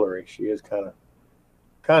about Hillary. She is kind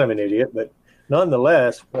of an idiot, but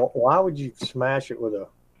nonetheless, why would you smash it with a?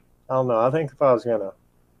 I don't know. I think if I was gonna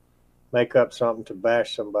make up something to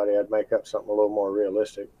bash somebody, I'd make up something a little more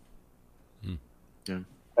realistic. Yeah.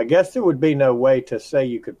 I guess there would be no way to say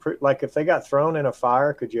you could prove. Like if they got thrown in a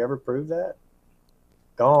fire, could you ever prove that?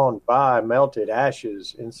 Gone by, melted,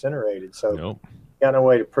 ashes, incinerated. So Nope. you got no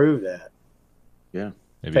way to prove that. Yeah.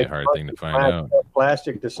 It'd be a hard thing to find out.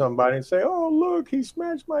 Plastic to somebody and say, "Oh, look, he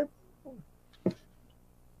smashed my."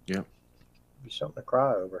 Yeah. Be something to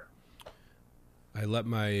cry over. I let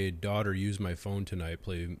my daughter use my phone tonight,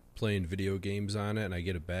 playing video games on it, and I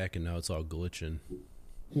get it back, and now it's all glitching.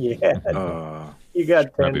 Yeah, you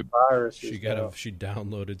got 10 viruses. She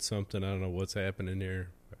downloaded something. I don't know what's happening here.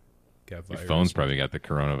 Got Your virus. phone's probably got the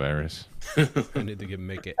coronavirus. I need to get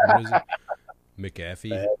what is it?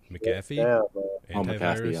 McAfee. Yeah, Oh, Antivirus.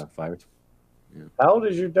 McAfee, yeah, fired. how old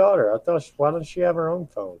is your daughter? Why doesn't she have her own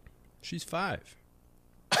phone? She's 5.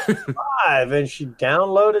 5, and she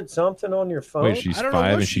downloaded something on your phone. Wait, she's I don't know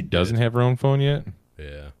 5 what and she she did. doesn't have her own phone yet?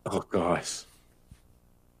 Yeah. Oh gosh.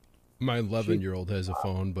 My 11-year-old has a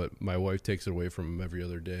phone, but my wife takes it away from him every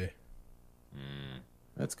other day.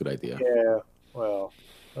 That's a good idea. Yeah, well,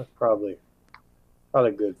 that's probably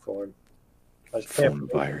good for him. I just can't Phone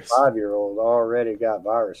believe a virus. 5-year-old already got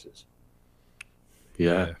viruses.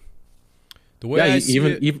 Yeah. The way I see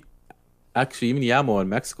it, even Yamo in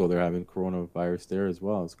Mexico, they're having coronavirus there as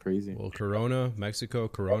well. It's crazy. well, Mexico,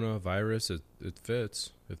 coronavirus, it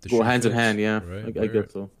fits. If the Go shoe hands in fits, hand, yeah. right? I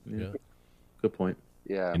guess so. Yeah. Yeah. Good point.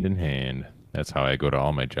 Yeah. Hand in hand. That's how I go to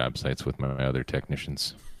all my job sites with my other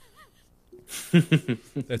technicians.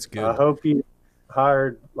 That's good. I hope you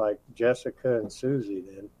hired like Jessica and Susie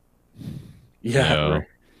then. Yeah. No, right.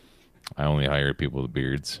 I only hire people with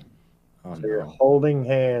beards. Oh, So you're no. holding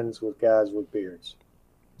hands with guys with beards.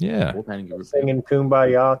 Yeah. Old man group. Singing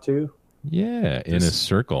Kumbaya too. Yeah, in a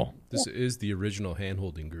circle. This is the original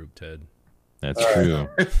hand-holding group, Ted. That's true.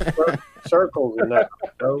 Circles enough.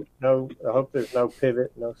 No. I hope there's no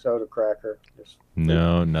pivot, no soda cracker. Just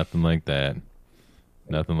No, nothing like that.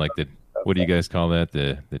 Nothing like the, what do you guys call that?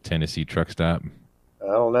 The Tennessee truck stop? I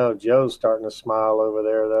don't know. Joe's starting to smile over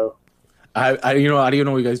there though. I don't even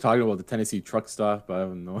know what you guys are talking about, the Tennessee truck stop. I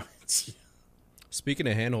have no idea. Speaking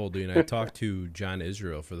of hand-holding, I talked to John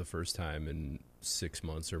Israel for the first time in 6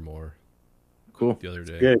 months or more Cool. the other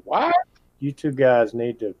day. Good. What? You two guys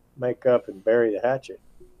need to make up and bury the hatchet.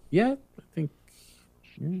 Yeah, I think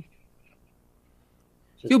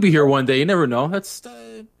he'll be here one day. You never know. It's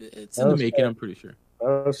in the making, I'm pretty sure.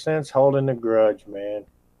 No sense holding a grudge, man.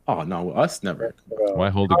 Oh, no, us never. Why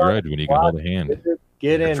hold a grudge when you can hold a hand?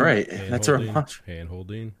 Get in. That's right. That's our Hand-holding, mantra.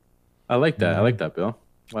 hand-holding. I like that. I like that, Bill.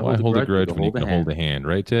 Why hold a grudge when you can hold a hand,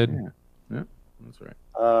 right, Ted? Yeah, that's right.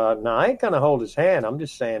 No, I ain't gonna hold his hand. I'm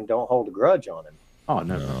just saying, don't hold a grudge on him. Oh,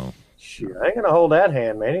 never. No. Shoot, I ain't gonna hold that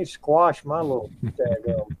hand, man. He squashed my little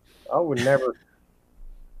daggum. I would never.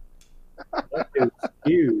 That dude's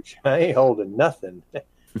huge. I ain't holding nothing.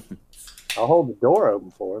 I'll hold the door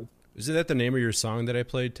open for him. Isn't that the name of your song that I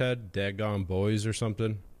played, Ted? Daggone Boys or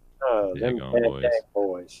something? Oh, them Daggone dad boys. dang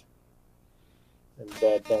boys. Them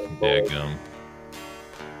dad dang boys. Daggum.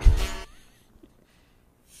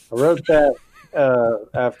 I wrote that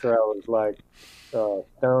after I was like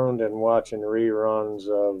stoned and watching reruns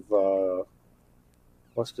of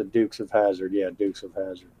what's the Dukes of Hazzard? Yeah, Dukes of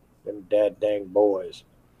Hazzard. Them dad dang boys.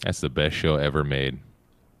 That's the best show ever made.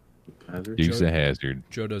 Hazard? Dukes of Hazzard.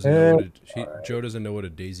 Joe doesn't know Joe doesn't know what a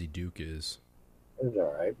Daisy Duke is. It's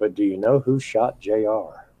all right, but do you know who shot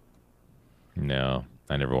JR? No,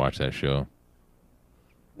 I never watched that show.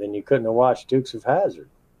 then you couldn't have watched Dukes of Hazzard.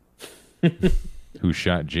 Who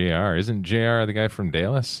shot JR? Isn't JR the guy from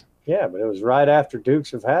Dallas? Yeah, but it was right after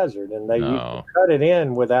Dukes of Hazzard, and they used to cut it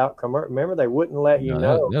in without commercial. Remember, they wouldn't let you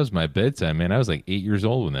know. That was my bedtime, man. I was like 8 years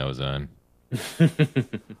old when that was on.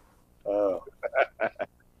 Oh,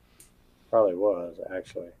 probably was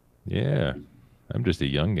actually. Yeah, I'm just a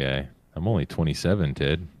young guy. I'm only 27,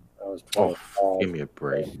 Ted. I was 25. Oh, give me a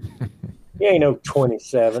break. You ain't no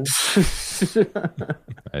 27.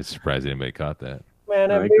 I was surprised anybody caught that. Man,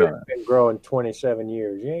 that beard's been growing 27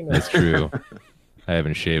 years. You ain't no. That's true. I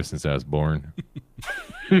haven't shaved since I was born.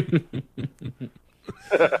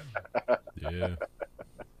 Yeah.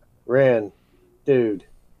 Ren, dude,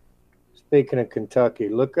 speaking of Kentucky,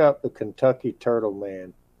 look up the Kentucky Turtle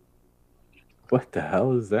Man. What the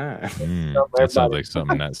hell is that? That sounds like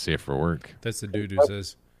something not safe for work. That's the dude who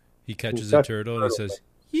says he catches a turtle and he says,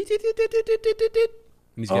 and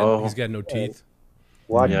he's got no teeth.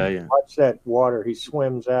 Watch that water he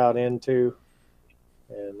swims out into.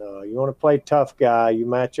 And you want to play tough guy, you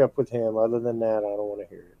match up with him. Other than that, I don't want to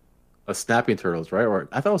hear it. A snapping turtles, right? Or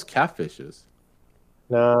I thought it was catfishes.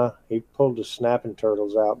 Nah, he pulled the snapping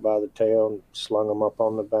turtles out by the tail and slung them up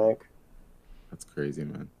on the bank. That's crazy,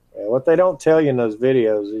 man. Yeah, what they don't tell you in those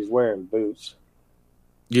videos, he's wearing boots.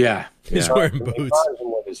 Yeah. He's wearing boots. He finds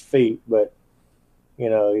them with his feet, but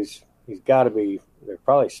he's got to be. They're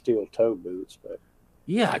probably steel toe boots, but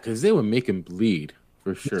yeah, because they would make him bleed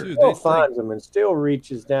for sure. Dude, still finds him and still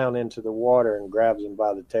reaches down into the water and grabs him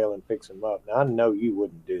by the tail and picks him up. Now I know you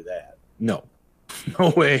wouldn't do that. No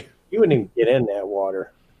way. You wouldn't even get in that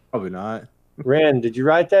water. Probably not. Ren, did you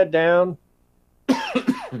write that down?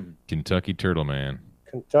 Kentucky Turtle Man.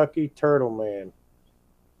 Kentucky Turtle Man.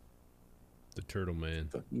 The Turtle Man.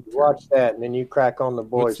 You watch that, and then you crack on the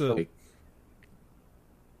boys.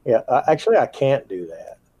 Actually, I can't do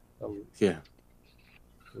that. I'm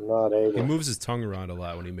not able. He moves his tongue around a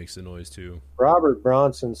lot when he makes the noise, too. Robert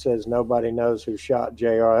Bronson says nobody knows who shot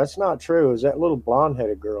JR. That's not true. It was that little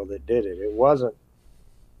blonde-headed girl that did it. It wasn't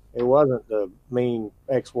the mean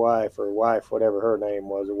ex-wife or wife, whatever her name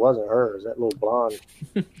was. It wasn't her. It was that little blonde.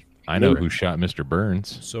 I know who shot Mr.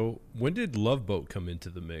 Burns. So when did Love Boat come into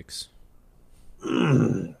the mix?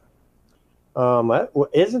 Isn't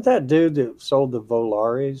that dude that sold the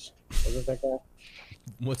Volaris? Wasn't that guy?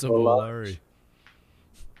 What's a Volari?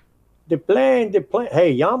 The plane.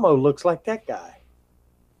 Hey, Yamo looks like that guy.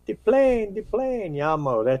 The plane,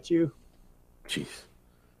 Yamo. That's you? Jeez.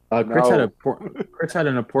 Chris had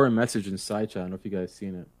an important message in side chat. I don't know if you guys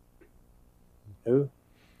seen it. Who?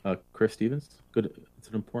 Chris Stevens. Good. It's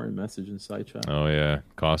an important message in side chat. Oh yeah,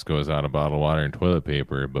 Costco is out of bottled water and toilet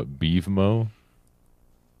paper, but Beefmo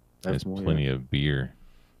has plenty of beer.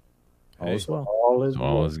 All is well.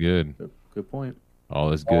 All is good. Good point.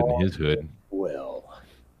 All is good in his hood. Well.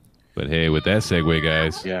 But hey, with that segue,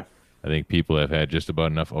 guys, I think people have had just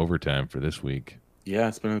about enough overtime for this week. Yeah,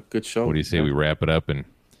 it's been a good show. What do you say we wrap it up? And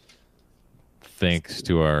thanks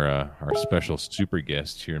to our special super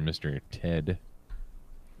guest here, Mr. Ted.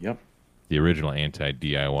 Yep. The original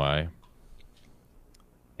anti-DIY.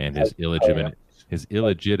 And his illegitimate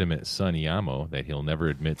son, Yamo, that he'll never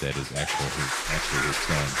admit that is actually his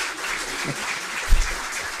son.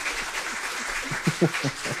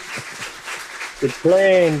 The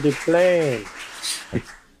plane.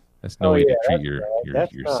 That's no way to treat your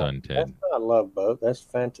son, Ted. That's not Love Boat. That's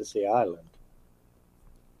Fantasy Island.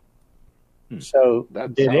 So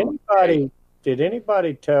did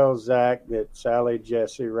anybody tell Zach that Sally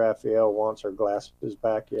Jesse Raphael wants her glasses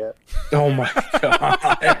back yet? Oh my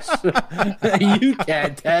gosh. You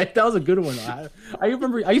can't, Ted. That was a good one. I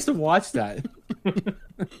remember I used to watch that.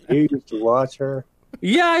 You used to watch her?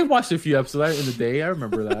 Yeah, I watched a few episodes in the day. I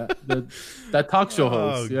remember that. That talk show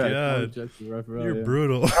host. Oh, God. You're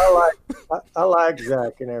brutal. I like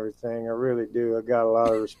Zach and everything. I really do. I got a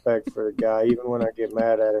lot of respect for the guy, even when I get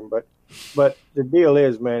mad at him. But the deal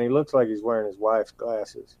is, man, he looks like he's wearing his wife's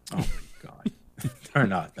glasses. Oh, my God. They're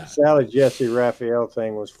not that. Sally Jesse Raphael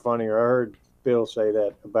thing was funnier. I heard Bill say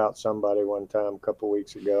that about somebody one time a couple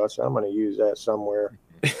weeks ago. I said, I'm going to use that somewhere.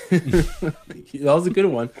 That was a good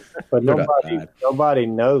one. But nobody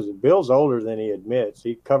knows it. Bill's older than he admits.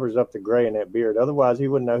 He covers up the gray in that beard. Otherwise, he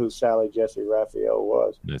wouldn't know who Sally Jesse Raphael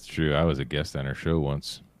was. That's true. I was a guest on her show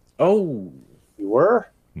once. Oh. You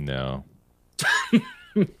were? No.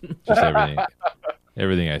 Just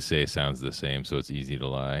everything I say sounds the same, so it's easy to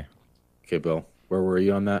lie. Okay, Bill. Where were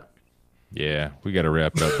you on that? Yeah, we got to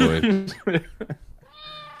wrap it up, boys.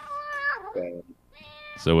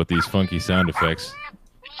 So with these funky sound effects,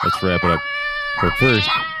 let's wrap it up. But first,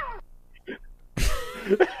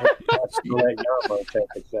 let Yamo take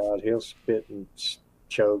us out. He'll spit and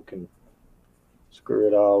choke and screw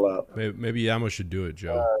it all up. Maybe Yamo should do it,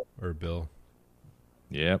 Joe or Bill.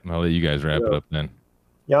 Yep, I'll let you guys wrap it up then.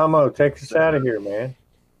 Yamo, take us out of here, man.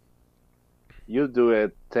 You do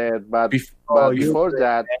it, Ted. But Oh, before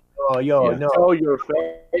that, Oh, yo, you no. show your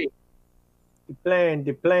face.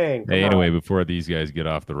 The plane. Hey, anyway, before these guys get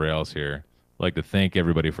off the rails here, I'd like to thank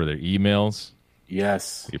everybody for their emails.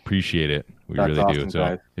 Yes. We appreciate it. We That's really do. awesome, So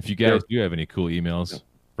guys. if you guys do have any cool emails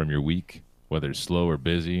from your week, whether it's slow or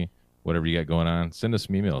busy, whatever you got going on, send us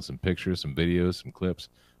some emails, some pictures, some videos, some clips,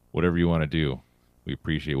 whatever you want to do. We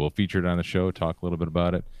appreciate it. We'll feature it on the show, talk a little bit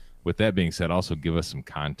about it. With that being said, also give us some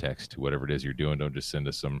context to whatever it is you're doing. Don't just send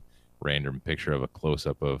us some random picture of a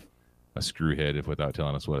close-up of a screw head without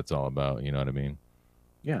telling us what it's all about. You know what I mean?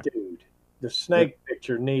 Yeah. Dude, the snake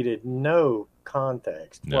picture needed no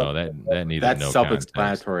context. No, that needed That's no context.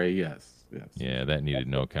 self-explanatory. Yes. Yeah, that needed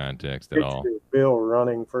no context at all. Picture of Bill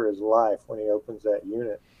running for his life when he opens that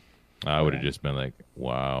unit. I would have just been like,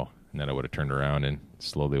 wow. And then I would have turned around and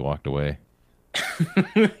slowly walked away.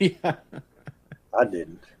 Yeah. I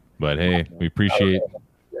didn't. But hey, we appreciate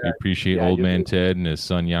Yeah, old you man do. Ted and his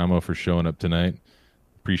son Yamo for showing up tonight.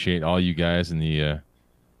 Appreciate all you guys in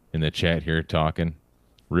the chat here talking.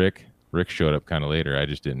 Rick showed up kind of later. I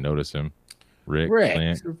just didn't notice him. Rick,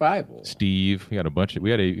 Clint, survival. Steve. We got a bunch of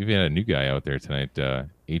we had a new guy out there tonight.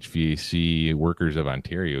 HVAC Workers of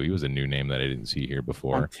Ontario. He was a new name that I didn't see here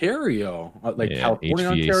before. Ontario, like Yeah, California,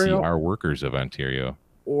 HVAC Ontario, are Workers of Ontario.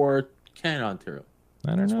 or Canada, Ontario.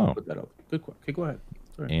 I don't Just wanna know. Put that up. Good. Okay, go ahead.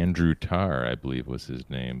 Sorry. Andrew Tarr, I believe, was his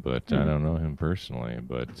name, but I don't know him personally.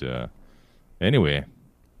 But anyway,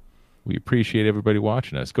 we appreciate everybody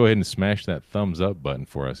watching us. Go ahead and smash that thumbs up button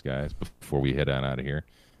for us, guys, before we head on out of here.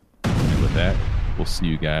 And with that, we'll see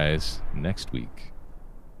you guys next week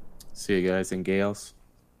See you guys in Gales.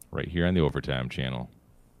 right here on the Overtime channel.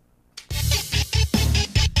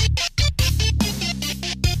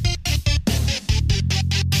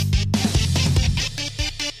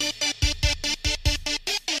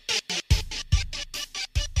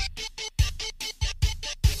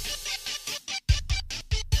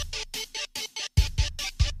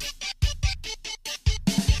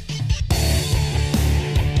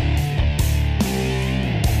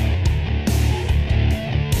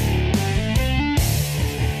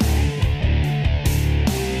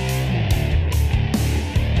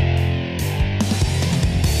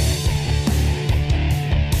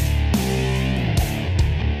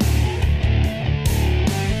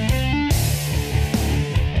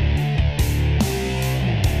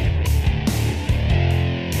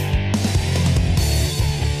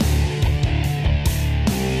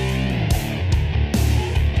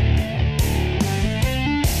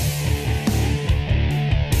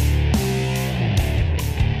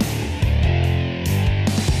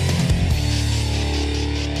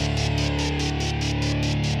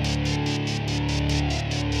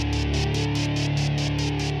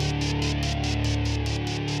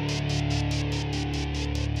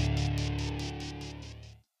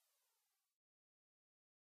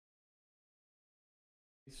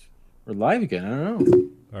 We're live again. I don't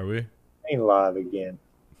know. Are we? Ain't live again.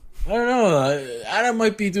 I don't know. Adam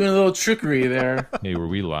might be doing a little trickery there. Hey, were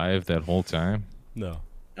we live that whole time? No.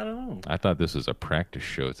 I don't know. I thought this was a practice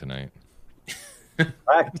show tonight.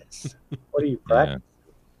 Practice. What are you practicing?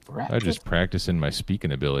 I was just practicing my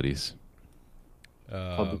speaking abilities.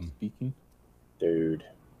 Public speaking. Dude.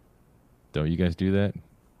 Don't you guys do that?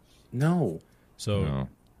 No. So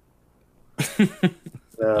No.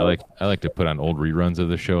 No. I like to put on old reruns of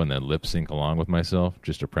the show and then lip sync along with myself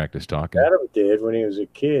just to practice talking. Adam did when he was a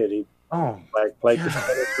kid. He Oh. played the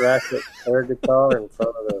tennis racket, air guitar in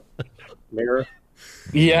front of the mirror.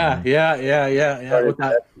 Yeah. With,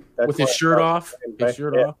 that, That's with why his I shirt started off. playing His bass.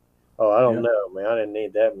 shirt Yeah. off. Oh, I don't Yeah. know, man. I didn't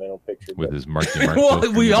need that mental picture. With but his Marky Mark. Well, poster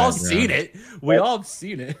in we the all background. seen it. We all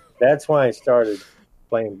seen it. that's why I started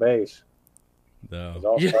playing bass. It no.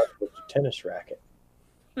 all Yeah. started with the tennis racket.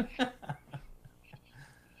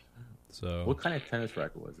 So What kind of tennis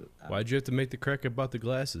racket was it? why'd you have to make the crack about the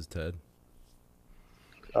glasses, Ted?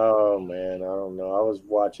 Oh man, I don't know. I was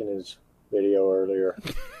watching his video earlier.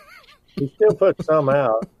 He still put some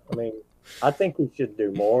out. I mean, I think he should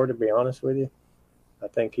do more. To be honest with you, I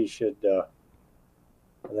think he should.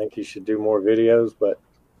 I think he should do more videos, but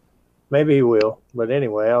maybe he will. But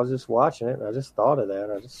anyway, I was just watching it, and I just thought of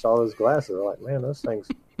that. I just saw those glasses. I'm like, man, those things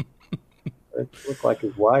they look like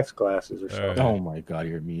his wife's glasses or something. right. Oh my God,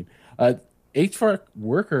 you're mean. HVAC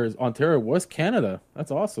Workers Ontario was Canada.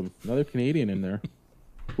 That's awesome. Another Canadian in there.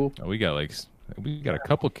 Cool. Oh, we got a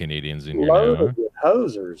couple Canadians in here Loaded now. Huh?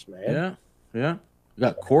 with hosers, man. Yeah. We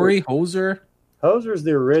got Corey Hoser. Hoser's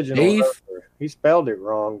the original Dave. hoser. He spelled it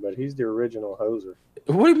wrong, but he's the original hoser.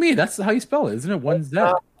 What do you mean? That's how you spell it, isn't it? One Z.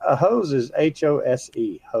 A hose is Hose.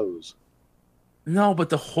 Hose. No, but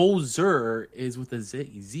the hoser is with a Z or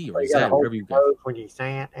You Z, gotta hold whatever your you got. nose when you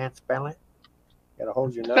say it and spell it. You gotta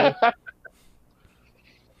hold your nose.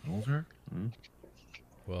 Hoser?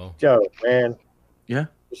 Well, Joe, man. Yeah.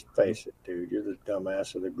 Just face it, dude. You're the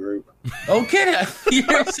dumbass of the group. Okay,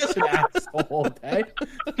 you're such an asshole, Dad.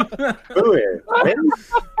 Who is?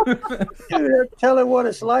 Dude, tell him what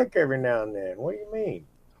it's like every now and then. What do you mean?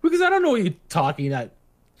 Because I don't know what you're talking that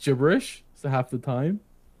gibberish so half the time.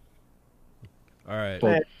 all right.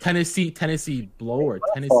 Well, Tennessee blow or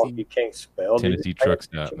Oh, Tennessee you can't spell. Did Tennessee you pay truck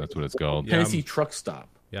stop. attention? That's what it's called. Yeah. Tennessee truck stop.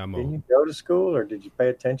 Didn't Yamo. you go to school or did you pay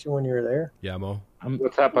attention when you were there? Yamo.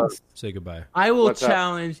 What's up? Say goodbye. I will What's up?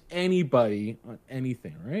 challenge anybody on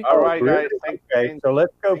anything, right? All right, really? guys. Okay, so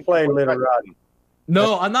let's go play Little Roddy.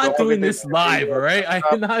 No, I'm not Go doing with this it. live, all right?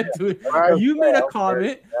 I'm not doing. Right. You made a Okay,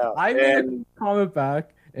 comment. yeah. I made a And comment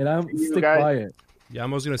back, and I'm you stick guys- by it.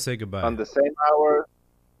 Yamo's gonna say goodbye. on the same hour,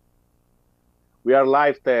 we are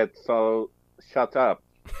live, Ted. So shut up.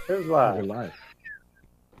 Who's You're live? live.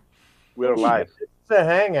 We are live. It's a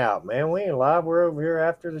hangout, man. We ain't live. We're over here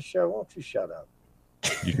after the show. Won't you shut up?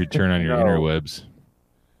 You should turn on your No. interwebs.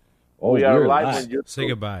 Oh, we are we're live live. on YouTube. Say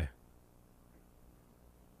goodbye.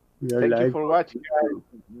 Thank you for watching, guys.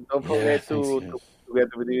 Don't forget thanks, to guys.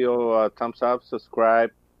 get the video thumbs up,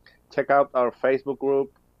 subscribe, check out our Facebook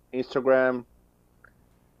group, Instagram,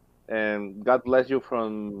 and God bless you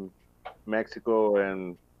from Mexico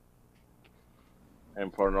and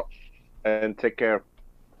take care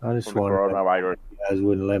I just from the wanted coronavirus. you guys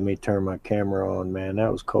wouldn't let me turn my camera on, man.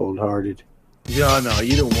 That was cold hearted. No,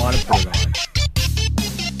 you didn't want to put it on.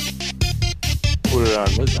 Put it on.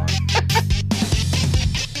 It was on.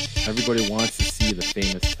 Everybody wants to see the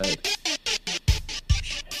famous Ted.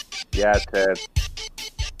 Yeah, Ted.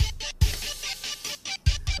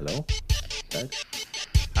 Hello, Ted.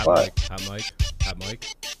 Hot What? mic. Hot mic. Hot mic.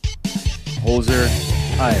 Hoser.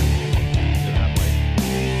 Hi.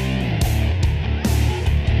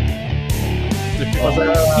 Good hot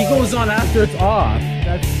mic. He goes on after it's off.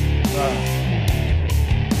 That's.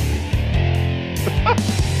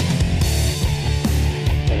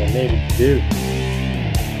 What I needed to do.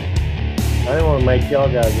 I didn't want to make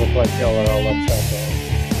y'all guys look like y'all are all upside down.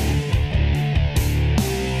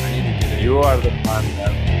 I need to get You are the one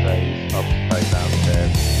that plays upside down, Ted.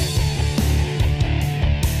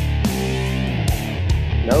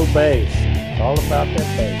 No bass. It's all about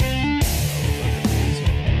that bass.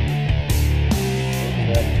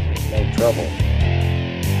 No trouble.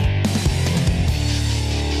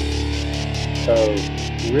 So,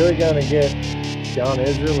 you really gonna get John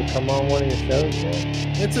Israel to come on one of your shows, man?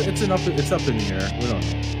 It's up in the air. We don't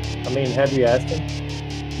know. I mean, have you asked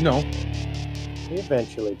him? No. He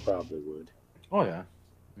eventually probably would. Oh yeah.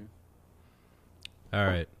 All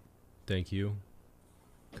right. Thank you.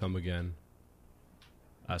 Come again.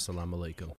 Assalamu alaikum.